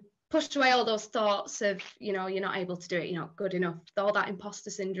myself and pushed away all those thoughts of, you know, you're not able to do it, you're not good enough, all that imposter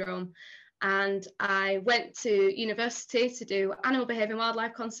syndrome. And I went to university to do animal behaviour and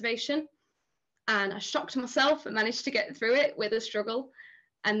wildlife conservation, and I shocked myself and managed to get through it with a struggle.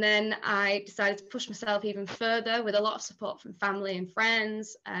 And then I decided to push myself even further with a lot of support from family and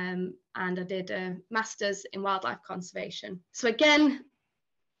friends, and I did a master's in wildlife conservation. So again,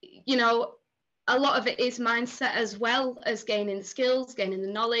 you know, a lot of it is mindset as well as gaining the skills, gaining the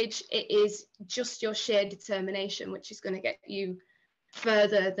knowledge. It is just your sheer determination, which is going to get you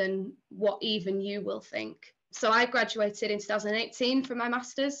further than what even you will think. So I graduated in 2018 from my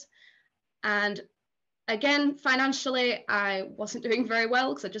master's, and again, financially, I wasn't doing very well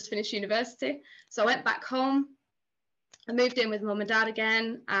because I just finished university. So I went back home, I moved in with mum and dad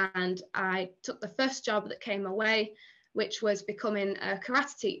again, and I took the first job that came my way, which was becoming a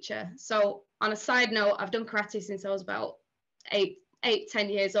karate teacher. So on a side note, I've done karate since I was about 10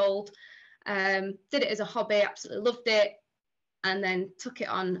 years old. Did it as a hobby, absolutely loved it, and then took it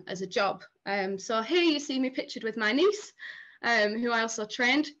on as a job. So here you see me pictured with my niece, who I also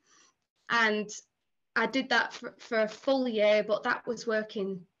trained. And I did that for a full year, but that was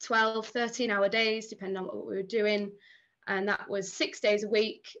working 12, 13-hour days, depending on what we were doing. And that was 6 days a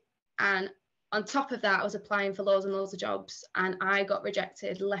week. And on top of that, I was applying for loads and loads of jobs, and I got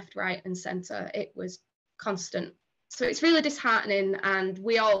rejected left, right, and centre. It was constant. So it's really disheartening, and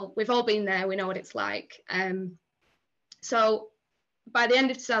we've all been there. We know what it's like. So by the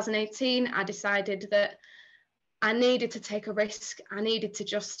end of 2018, I decided that I needed to take a risk. I needed to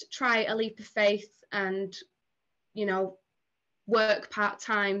just try a leap of faith and, you know, work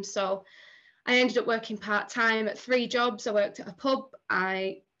part-time. So I ended up working part-time at 3 jobs. I worked at a pub,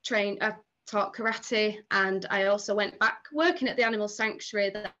 I taught karate, and I also went back working at the animal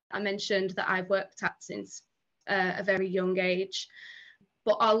sanctuary that I mentioned that I've worked at since a very young age.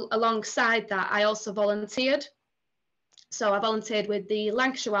 But alongside that, I also volunteered. So I volunteered with the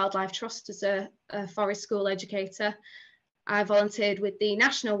Lancashire Wildlife Trust as a forest school educator. I volunteered with the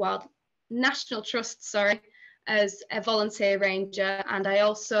National Trust, as a volunteer ranger, and I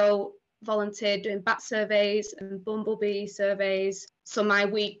also volunteered doing bat surveys and bumblebee surveys. So my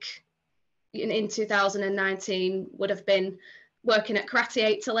week in 2019 would have been working at karate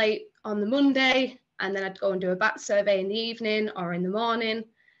 8 till 8 on the Monday, and then I'd go and do a bat survey in the evening or in the morning,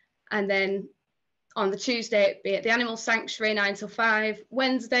 and then on the Tuesday, it'd be at the Animal Sanctuary 9 till 5,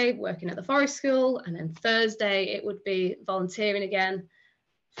 Wednesday, working at the Forest School, and then Thursday, it would be volunteering again.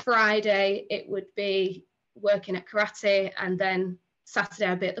 Friday, it would be working at karate, and then Saturday,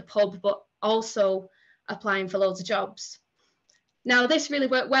 I'd be at the pub, but also applying for loads of jobs. Now, this really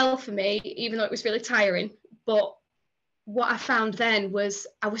worked well for me, even though it was really tiring, but what I found then was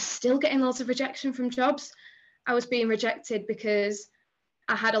I was still getting loads of rejection from jobs. I was being rejected because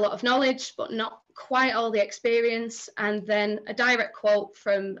I had a lot of knowledge, but not quite all the experience. And then a direct quote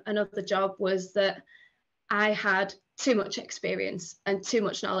from another job was that I had too much experience and too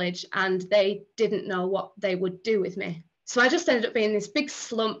much knowledge, and they didn't know what they would do with me. So I just ended up being in this big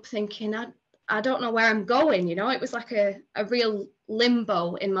slump thinking, I don't know where I'm going, you know. It was like a real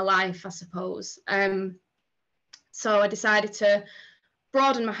limbo in my life, I suppose. So I decided to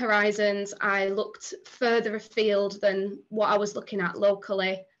broaden my horizons. I looked further afield than what I was looking at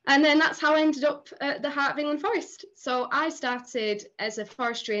locally. And then that's how I ended up at the Heart of England Forest. So I started as a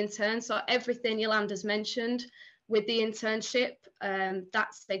forestry intern. So everything Yolanda's mentioned with the internship,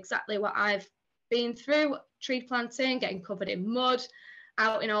 that's exactly what I've been through. Tree planting, getting covered in mud,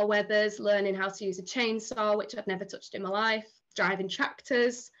 out in all weathers, learning how to use a chainsaw, which I'd never touched in my life, driving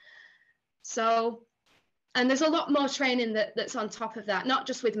tractors. So, and there's a lot more training that's on top of that, not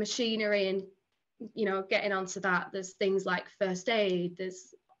just with machinery and, you know, getting onto that. There's things like first aid,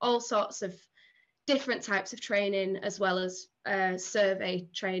 there's all sorts of different types of training, as well as survey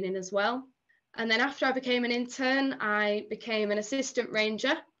training as well. And then after I became an intern, I became an assistant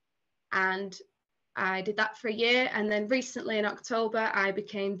ranger, and I did that for a year. And then recently in October, I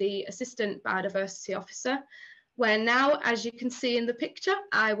became the assistant biodiversity officer, where now, as you can see in the picture,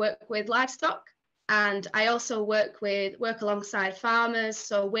 I work with livestock, and I also work alongside farmers.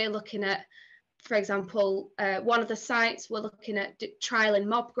 So we're looking at, for example, one of the sites, we're looking at trialing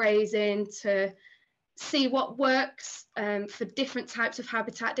mob grazing to see what works for different types of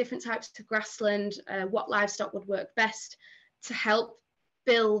habitat, different types of grassland, what livestock would work best to help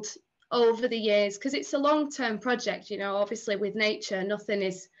build over the years, because it's a long-term project. You know, obviously with nature, nothing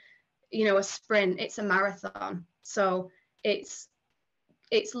is, you know, a sprint, it's a marathon. So it's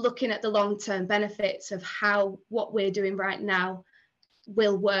looking at the long-term benefits of how what we're doing right now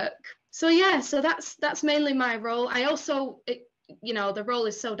will work. So yeah, so that's mainly my role. I also, you know, the role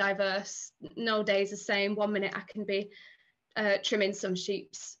is so diverse. No day is the same. 1 minute I can be trimming some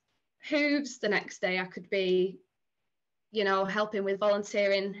sheep's hooves. The next day I could be, you know, helping with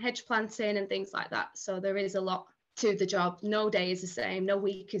volunteering, hedge planting and things like that. So there is a lot to the job. No day is the same. No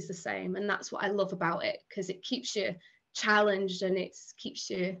week is the same. And that's what I love about it, because it keeps you challenged and it keeps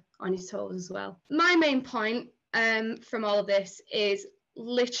you on your toes as well. My main point from all of this is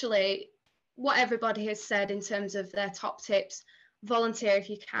literally what everybody has said in terms of their top tips. Volunteer if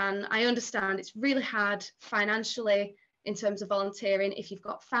you can. I understand it's really hard financially in terms of volunteering. If you've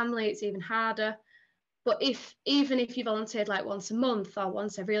got family, it's even harder. But even if you volunteered like once a month or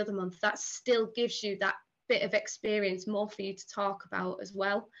once every other month, that still gives you that bit of experience, more for you to talk about as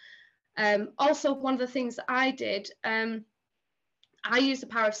well. Also, one of the things that I did, I used the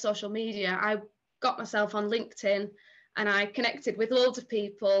power of social media. I got myself on LinkedIn and I connected with loads of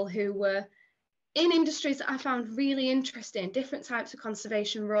people who were in industries that I found really interesting, different types of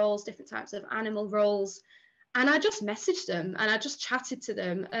conservation roles, different types of animal roles. And I just messaged them and I just chatted to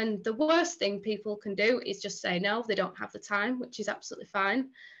them. And the worst thing people can do is just say no, they don't have the time, which is absolutely fine.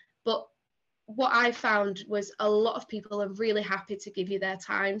 But what I found was a lot of people are really happy to give you their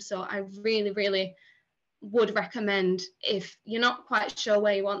time. So I really, really would recommend, if you're not quite sure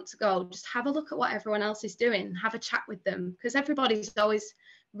where you want to go, just have a look at what everyone else is doing, have a chat with them, because everybody's always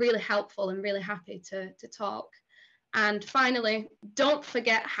really helpful and really happy to talk. And finally, don't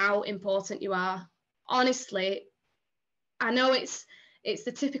forget how important you are. Honestly, I know it's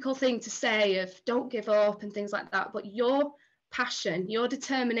the typical thing to say of don't give up and things like that, but your passion, your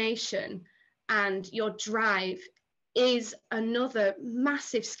determination and your drive is another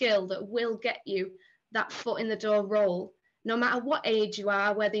massive skill that will get you that foot in the door role, no matter what age you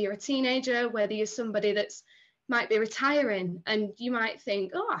are, whether you're a teenager, whether you're somebody that's might be retiring and you might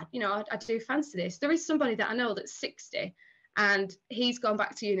think, oh, you know, I do fancy this. There is somebody that I know that's 60 and he's gone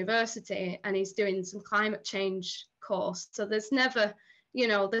back to university and he's doing some climate change course. So there's never, you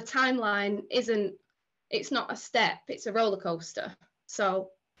know, the timeline it's not a step, it's a roller coaster. So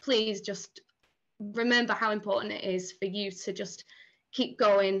please just remember how important it is for you to just keep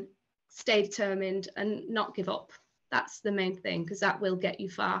going, stay determined and not give up. That's the main thing, because that will get you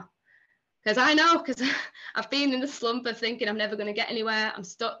far. Because I know, because I've been in the slump of thinking I'm never going to get anywhere, I'm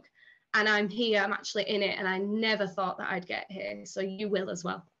stuck, and I'm here, I'm actually in it, and I never thought that I'd get here. So you will as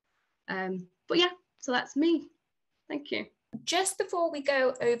well. But yeah, so that's me. Thank you. Just before we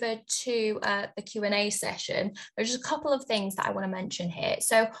go over to the Q&A session, there's just a couple of things that I want to mention here.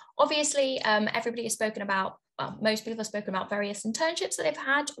 So obviously, everybody has spoken about, well, most people have spoken about various internships that they've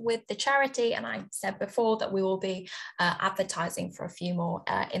had with the charity. And I said before that we will be advertising for a few more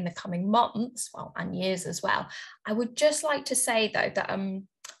in the coming months, well, and years as well. I would just like to say, though, that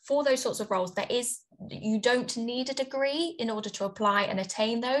for those sorts of roles, you don't need a degree in order to apply and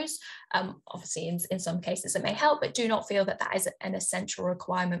attain those. Obviously, in some cases it may help, but do not feel that that is an essential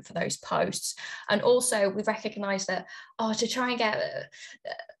requirement for those posts. And also, we recognise that, to try and get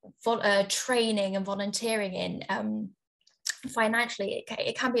training and volunteering in financially,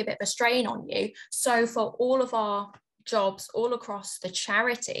 it can be a bit of a strain on you. So for all of our jobs all across the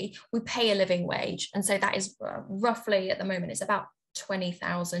charity, we pay a living wage. And so that is roughly, at the moment, it's about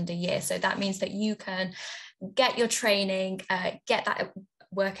 20,000 a year. So that means that you can get your training, get that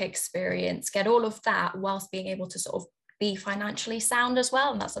work experience, get all of that whilst being able to sort of be financially sound as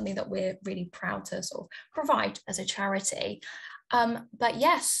well. And that's something that we're really proud to sort of provide as a charity. But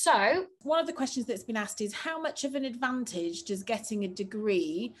yes, so one of the questions that's been asked is, how much of an advantage does getting a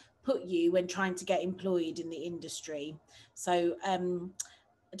degree put you when trying to get employed in the industry? So I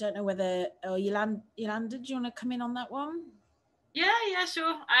don't know whether Yolanda, do you want to come in on that one? Yeah,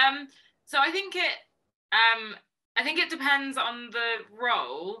 sure. So I think it depends on the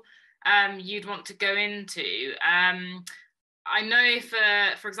role you'd want to go into. I know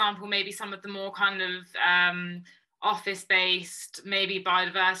for example, maybe some of the more kind of office-based, maybe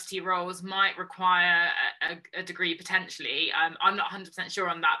biodiversity roles might require a degree potentially. I'm not 100% sure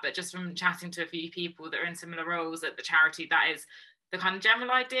on that, but just from chatting to a few people that are in similar roles at the charity, that is the kind of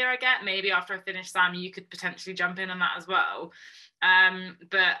general idea I get. Maybe after I finish SAM, you could potentially jump in on that as well.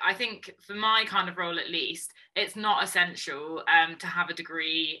 But I think for my kind of role, at least, it's not essential to have a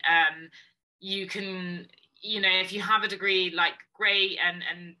degree. You can, if you have a degree, like, great,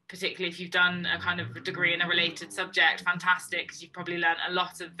 and particularly if you've done a kind of degree in a related subject, fantastic, because you've probably learned a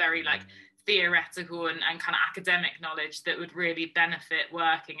lot of very like theoretical and kind of academic knowledge that would really benefit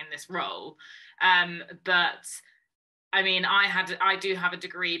working in this role. But I mean, I do have a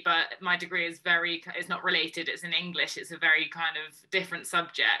degree, but my degree is not related. It's in English. It's a very kind of different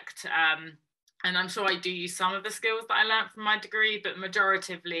subject. And I'm sure I do use some of the skills that I learned from my degree, but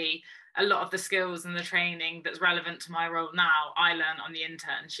majoritively, a lot of the skills and the training that's relevant to my role now, I learn on the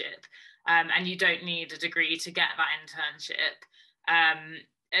internship. And you don't need a degree to get that internship.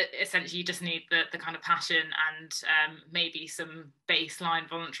 Essentially, you just need the kind of passion and maybe some baseline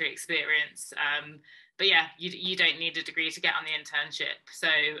voluntary experience. But yeah, you don't need a degree to get on the internship. So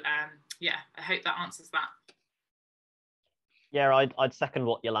yeah, I hope that answers that. Yeah, I'd second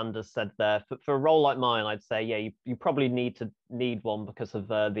what Yolanda said there. For a role like mine, I'd say, yeah, you probably need one because of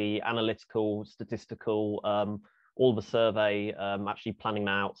the analytical, statistical, all the survey, actually planning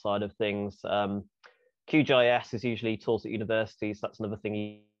the outside of things. QGIS is usually taught at universities. That's another thing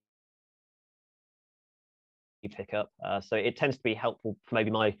you pick up. So it tends to be helpful for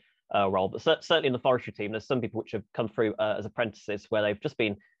maybe my role, but certainly in the forestry team, there's some people which have come through as apprentices where they've just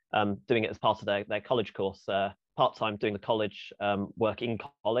been doing it as part of their college course, part-time doing the college work in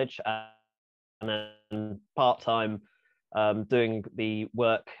college, and then part-time doing the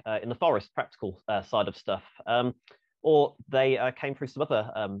work in the forest, practical side of stuff. Or they came through some other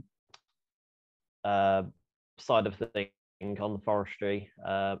side of the thing on the forestry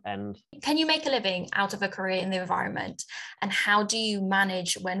end. Can you make a living out of a career in the environment? And how do you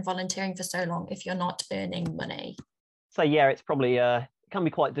manage when volunteering for so long if you're not earning money? So yeah, it's probably it can be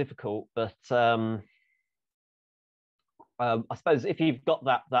quite difficult, but I suppose if you've got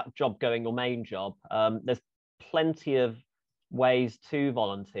that job going, your main job, there's plenty of ways to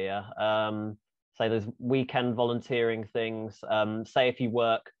volunteer. Say there's weekend volunteering things. Say if you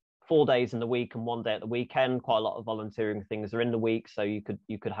work 4 days in the week and 1 day at the weekend, quite a lot of volunteering things are in the week. So you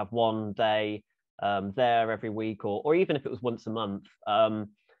could have 1 day there every week, or even if it was once a month.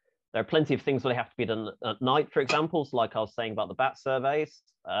 There are plenty of things that have to be done at night, for example, so like I was saying about the bat surveys.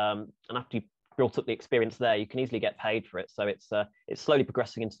 And after you built up the experience there, you can easily get paid for it. So it's slowly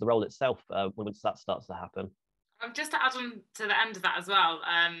progressing into the role itself once that starts to happen. Just to add on to the end of that as well,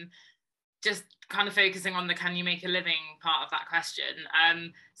 just kind of focusing on the can you make a living part of that question.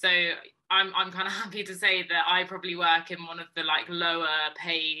 So I'm kind of happy to say that I probably work in one of the like lower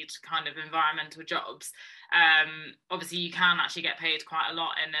paid kind of environmental jobs. Obviously you can actually get paid quite a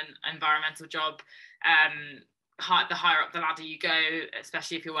lot in an environmental job. The higher up the ladder you go,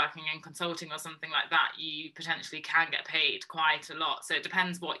 especially if you're working in consulting or something like that, you potentially can get paid quite a lot. So it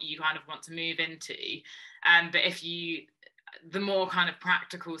depends what you kind of want to move into. But if you the more kind of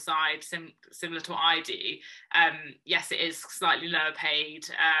practical side, similar to what I do, yes, it is slightly lower paid,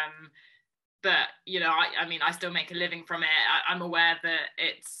 but you know, I mean, I still make a living from it. I'm aware that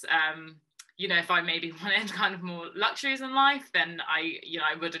it's you know, if I maybe wanted kind of more luxuries in life, then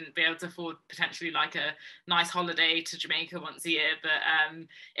I wouldn't be able to afford potentially like a nice holiday to Jamaica once a year. But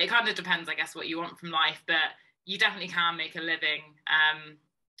it kind of depends, I guess, what you want from life. But you definitely can make a living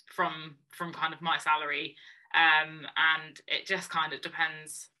from kind of my salary, and it just kind of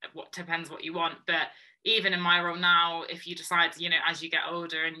depends what you want. But even in my role now, if you decide, you know, as you get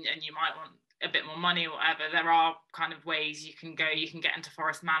older and you might want a bit more money or whatever, there are kind of ways you can go. You can get into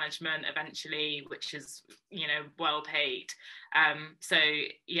forest management eventually, which is, you know, well paid. So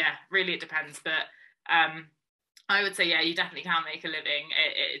yeah, really it depends. But I would say, yeah, you definitely can make a living.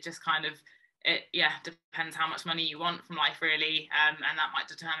 It just kind of, depends how much money you want from life, really, and that might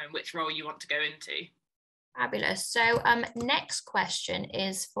determine which role you want to go into. Fabulous. So next question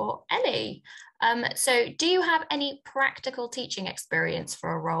is for Ellie. So do you have any practical teaching experience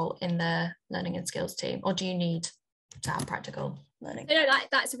for a role in the learning and skills team, or do you need to have practical learning? No,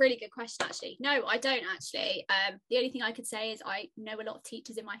 that's a really good question, actually. No, I don't actually. The only thing I could say is I know a lot of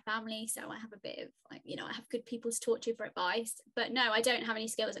teachers in my family, so I have a bit of, like, you know, I have good people to talk to for advice, but no, I don't have any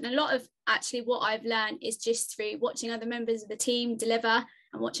skills. And a lot of actually what I've learned is just through watching other members of the team deliver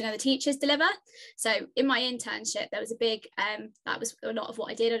and watching other teachers deliver. So in my internship, there was a big, that was a lot of what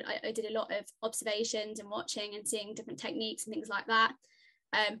I did. I did a lot of observations and watching and seeing different techniques and things like that.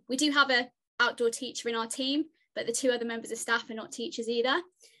 We do have an outdoor teacher in our team, but the two other members of staff are not teachers either.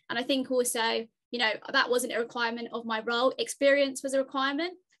 And I think also, you know, that wasn't a requirement of my role. Experience was a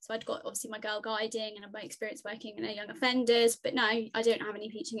requirement. So I'd got obviously my girl guiding and my experience working in young offenders, but no, I don't have any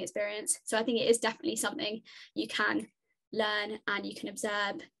teaching experience. So I think it is definitely something you can learn and you can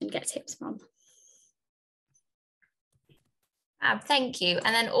observe and get tips from. Thank you.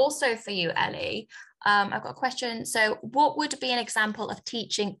 And then also for you, Ellie, I've got a question. So what would be an example of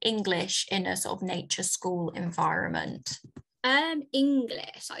teaching English in a sort of nature school environment?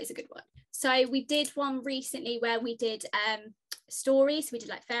 English, that is a good one. So we did one recently where we did stories. We did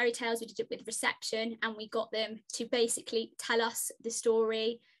like fairy tales, we did it with reception, and we got them to basically tell us the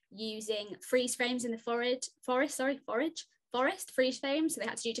story using freeze frames in the forest freeze frames. So they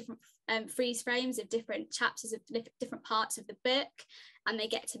had to do different freeze frames of different chapters of different parts of the book, and they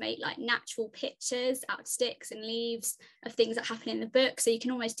get to make like natural pictures out of sticks and leaves of things that happen in the book. So you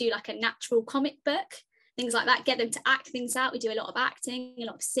can almost do like a natural comic book, things like that, get them to act things out. We do a lot of acting, a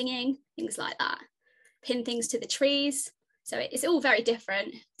lot of singing, things like that, pin things to the trees. So it's all very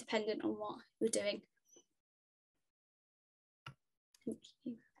different dependent on what you're doing. Thank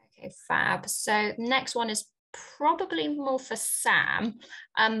you. Okay, fab. So next one is probably more for Sam,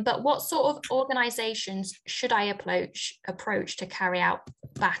 but what sort of organisations should I approach to carry out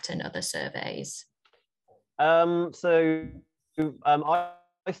BAT and other surveys? I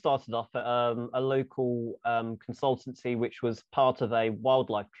started off at a local consultancy, which was part of a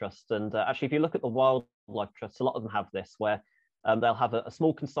wildlife trust. And actually, if you look at the wildlife trusts, a lot of them have this, where they'll have a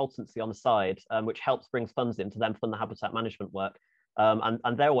small consultancy on the side, which helps bring funds in to then fund the habitat management work.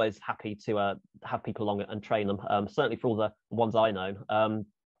 And they're always happy to have people along and train them, certainly for all the ones I know. And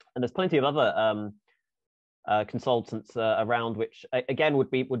there's plenty of other consultants around, which again would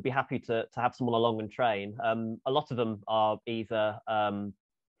be happy to have someone along and train. A lot of them are either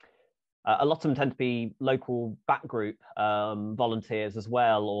a lot of them tend to be local back group volunteers as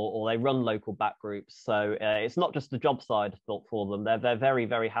well, or they run local back groups. So it's not just the job side for them. They're very,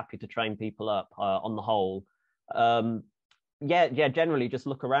 very happy to train people up on the whole. Yeah, generally just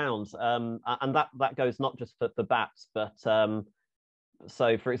look around, and that goes not just for bats, but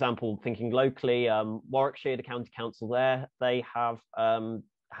so for example, thinking locally, Warwickshire, the county council there, they have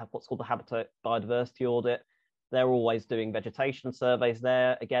what's called the Habitat Biodiversity Audit. They're always doing vegetation surveys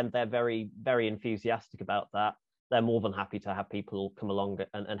there. Again, they're very, very enthusiastic about that. They're more than happy to have people come along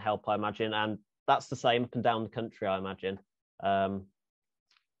and help, I imagine. And that's the same up and down the country, I imagine. Thank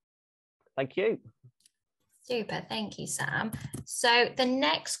you. Super, thank you, Sam. So the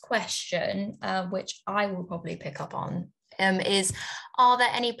next question, which I will probably pick up on, is, are there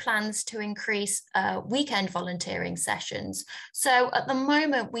any plans to increase weekend volunteering sessions? So at the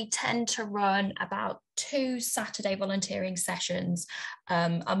moment, we tend to run about 2 Saturday volunteering sessions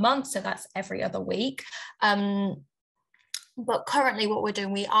a month, so that's every other week. But currently what we're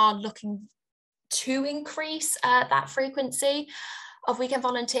doing, we are looking to increase that frequency of weekend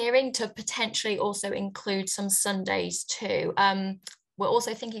volunteering to potentially also include some Sundays too. We're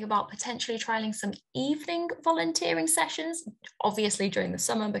also thinking about potentially trialing some evening volunteering sessions, obviously during the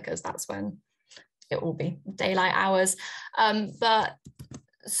summer, because that's when it will be daylight hours. But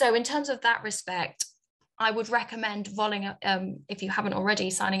so in terms of that respect, I would recommend if you haven't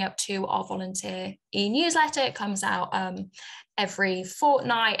already, signing up to our volunteer e-newsletter. It comes out every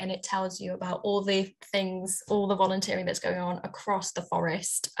fortnight, and it tells you about all the things, all the volunteering that's going on across the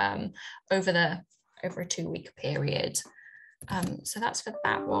forest over a 2-week period. So that's for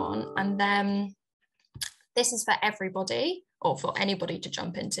that one. And then this is for everybody, or for anybody to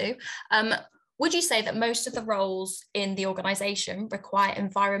jump into. Would you say that most of the roles in the organisation require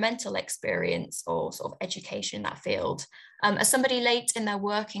environmental experience or sort of education in that field? As somebody late in their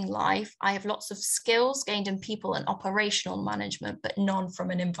working life, I have lots of skills gained in people and operational management, but none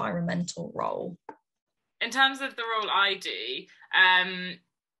from an environmental role. In terms of the role I do,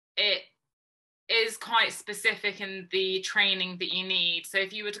 it is quite specific in the training that you need. So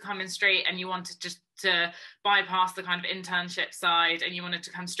if you were to come in straight and you wanted just to bypass the kind of internship side and you wanted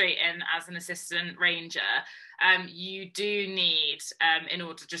to come straight in as an assistant ranger, you do need, in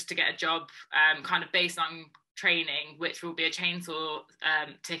order just to get a job kind of based on training, which will be a chainsaw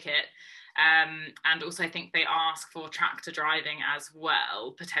ticket. And also I think they ask for tractor driving as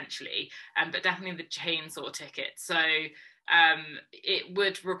well, potentially, but definitely the chainsaw ticket. So it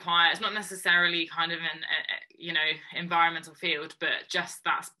would require, it's not necessarily kind of an environmental field, but just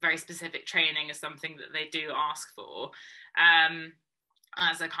that very specific training is something that they do ask for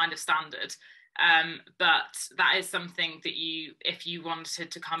as a kind of standard. But that is something that if you wanted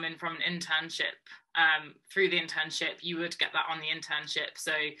to come in from an internship, through the internship, you would get that on the internship.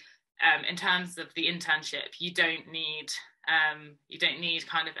 So in terms of the internship, you don't need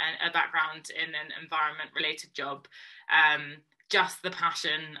kind of a background in an environment related job, just the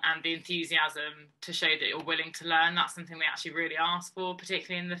passion and the enthusiasm to show that you're willing to learn. That's something they actually really ask for,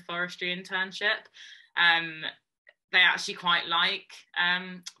 particularly in the forestry internship. They actually quite like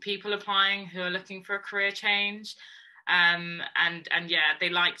people applying who are looking for a career change. And yeah, they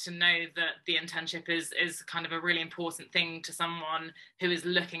like to know that the internship is kind of a really important thing to someone who is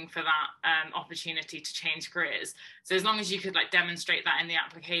looking for that opportunity to change careers. So as long as you could like demonstrate that in the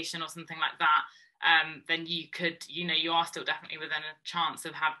application or something like that, then you could, you are still definitely within a chance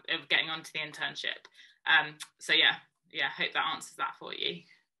of getting onto the internship. So yeah, hope that answers that for you.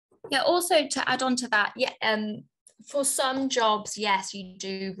 Yeah, also to add on to that, for some jobs, yes, you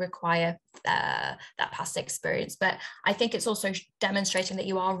do require that past experience, but I think it's also demonstrating that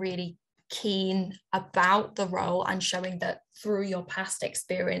you are really keen about the role and showing that through your past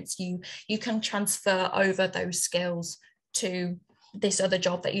experience, you can transfer over those skills to this other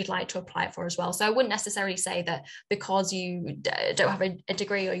job that you'd like to apply for as well. So I wouldn't necessarily say that because you don't have a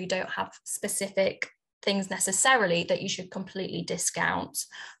degree or you don't have specific things necessarily that you should completely discount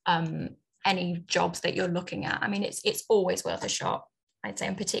any jobs that you're looking at. I mean, it's always worth a shot, I'd say,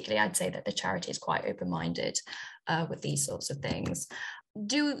 and particularly I'd say that the charity is quite open-minded with these sorts of things.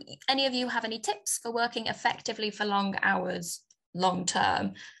 Do any of you have any tips for working effectively for long hours, long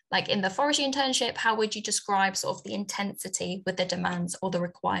term? Like in the forestry internship, how would you describe sort of the intensity with the demands or the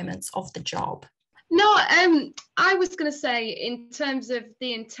requirements of the job? No, I was going to say in terms of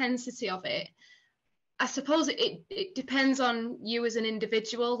the intensity of it, I suppose it depends on you as an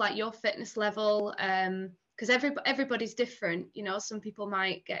individual, like your fitness level, because everybody's different. Some people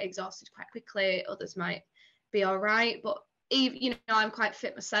might get exhausted quite quickly, others might be all right. But even, I'm quite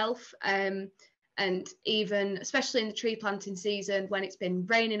fit myself, and even especially in the tree planting season when it's been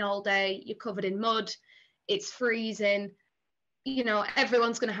raining all day, you're covered in mud, it's freezing.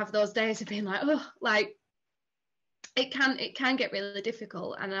 Everyone's going to have those days of being like, oh, like it can get really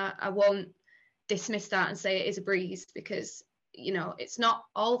difficult, and I won't dismiss that and say it is a breeze, because it's not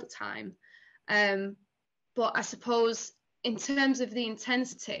all the time. But I suppose in terms of the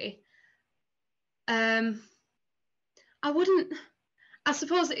intensity, I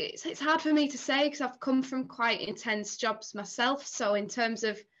suppose it's hard for me to say because I've come from quite intense jobs myself. So in terms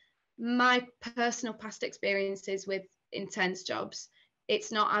of my personal past experiences with intense jobs,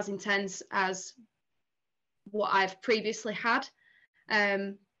 it's not as intense as what I've previously had.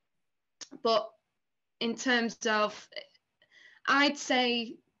 But in terms of, I'd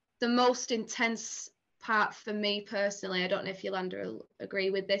say the most intense part for me personally, I don't know if Yolanda will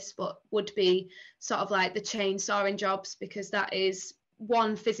agree with this, but would be sort of like the chainsawing jobs, because that is,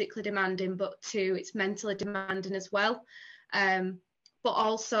 one, physically demanding, but two, it's mentally demanding as well. But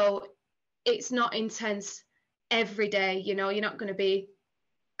also it's not intense every day. You're not going to be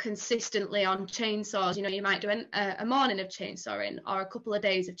consistently on chainsaws. You might do a morning of chainsawing or a couple of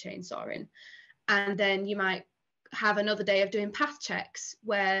days of chainsawing, and then you might have another day of doing path checks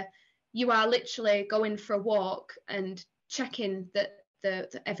where you are literally going for a walk and checking that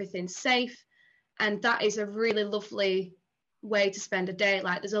everything's safe, And that is a really lovely way to spend a day.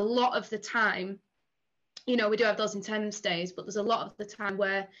 Like, there's a lot of the time, you know, we do have those intense days, but there's a lot of the time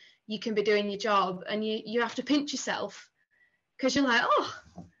where you can be doing your job and you have to pinch yourself, because you're like, oh,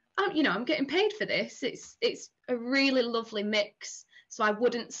 I'm getting paid for this. It's a really lovely mix. So I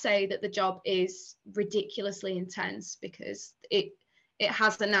wouldn't say that the job is ridiculously intense, because it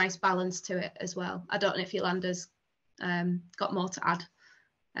has a nice balance to it as well. I don't know if Yolanda's got more to add,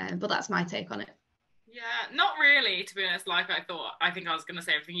 but that's my take on it. Yeah, not really, to be honest. Like I think I was going to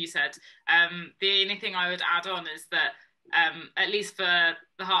say everything you said. The only thing I would add on is that at least for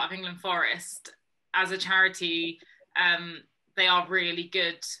the Heart of England Forest, as a charity, they are really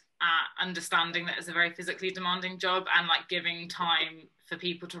good at understanding that it's a very physically demanding job and like giving time for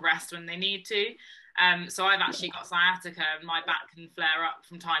people to rest when they need to. So I've actually got sciatica, and my back can flare up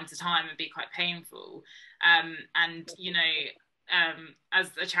from time to time and be quite painful. And, you know, as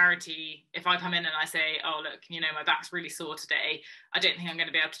a charity, if I come in and I say, oh, look, you know, my back's really sore today, I don't think I'm going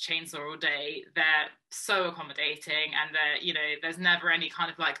to be able to chainsaw all day. They're so accommodating, and you know, there's never any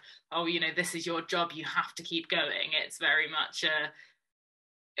kind of like, oh, you know, this is your job, you have to keep going. It's very much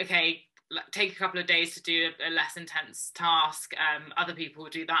okay, take a couple of days to do a less intense task. Other people will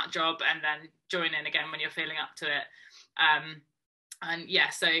do that job and then join in again when you're feeling up to it. And yeah,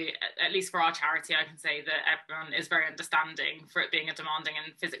 so at least for our charity, I can say that everyone is very understanding for it being a demanding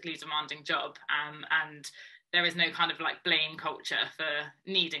and physically demanding job. And there is no kind of like blame culture for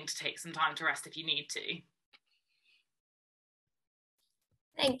needing to take some time to rest if you need to.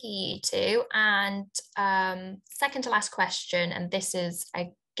 Thank you, you two. And second to last question, and this is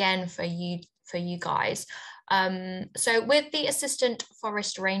again for you guys. So with the assistant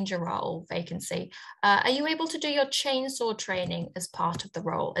forest ranger role vacancy, are you able to do your chainsaw training as part of the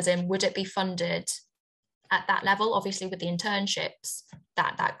role? As in, would it be funded at that level? Obviously with the internships,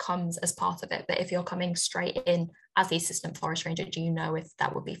 that comes as part of it. But if you're coming straight in as the assistant forest ranger, do you know if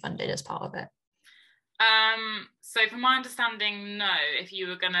that would be funded as part of it? So from my understanding, no. If you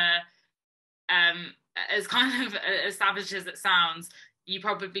were gonna, as kind of as savage as it sounds, you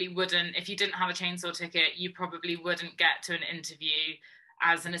probably wouldn't, if you didn't have a chainsaw ticket, you probably wouldn't get to an interview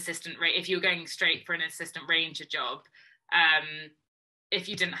as an assistant, if you were going straight for an assistant ranger job. If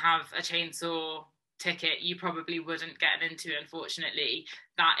you didn't have a chainsaw ticket, you probably wouldn't get an interview, unfortunately.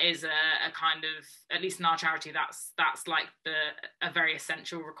 That is a kind of, at least in our charity, that's like a very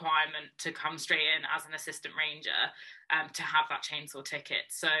essential requirement to come straight in as an assistant ranger, to have that chainsaw ticket.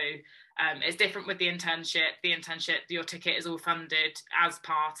 So it's different with the internship. The internship, your ticket is all funded as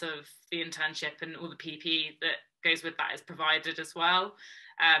part of the internship, and all the PPE that goes with that is provided as well.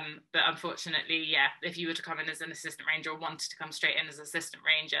 But unfortunately, yeah, if you were to come in as an assistant ranger or wanted to come straight in as assistant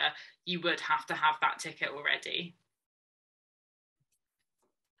ranger, you would have to have that ticket already.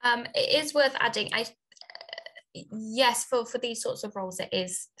 It is worth adding, yes, for these sorts of roles, it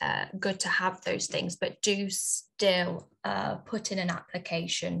is good to have those things, but do still put in an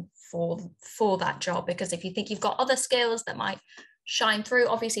application for that job, because if you think you've got other skills that might shine through,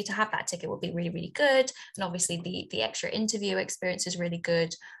 obviously to have that ticket would be really, really good. And obviously the extra interview experience is really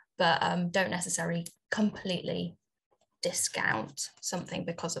good, but don't necessarily completely discount something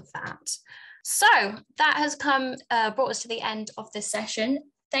because of that. So that has brought us to the end of this session.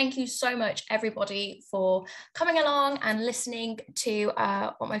 Thank you so much, everybody, for coming along and listening to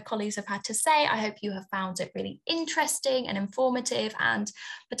what my colleagues have had to say. I hope you have found it really interesting and informative and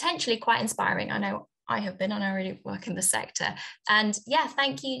potentially quite inspiring. I know I have been, and I already work in the sector. And yeah,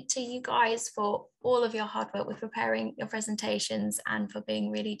 thank you to you guys for all of your hard work with preparing your presentations and for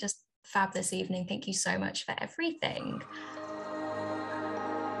being really just fab this evening. Thank you so much for everything.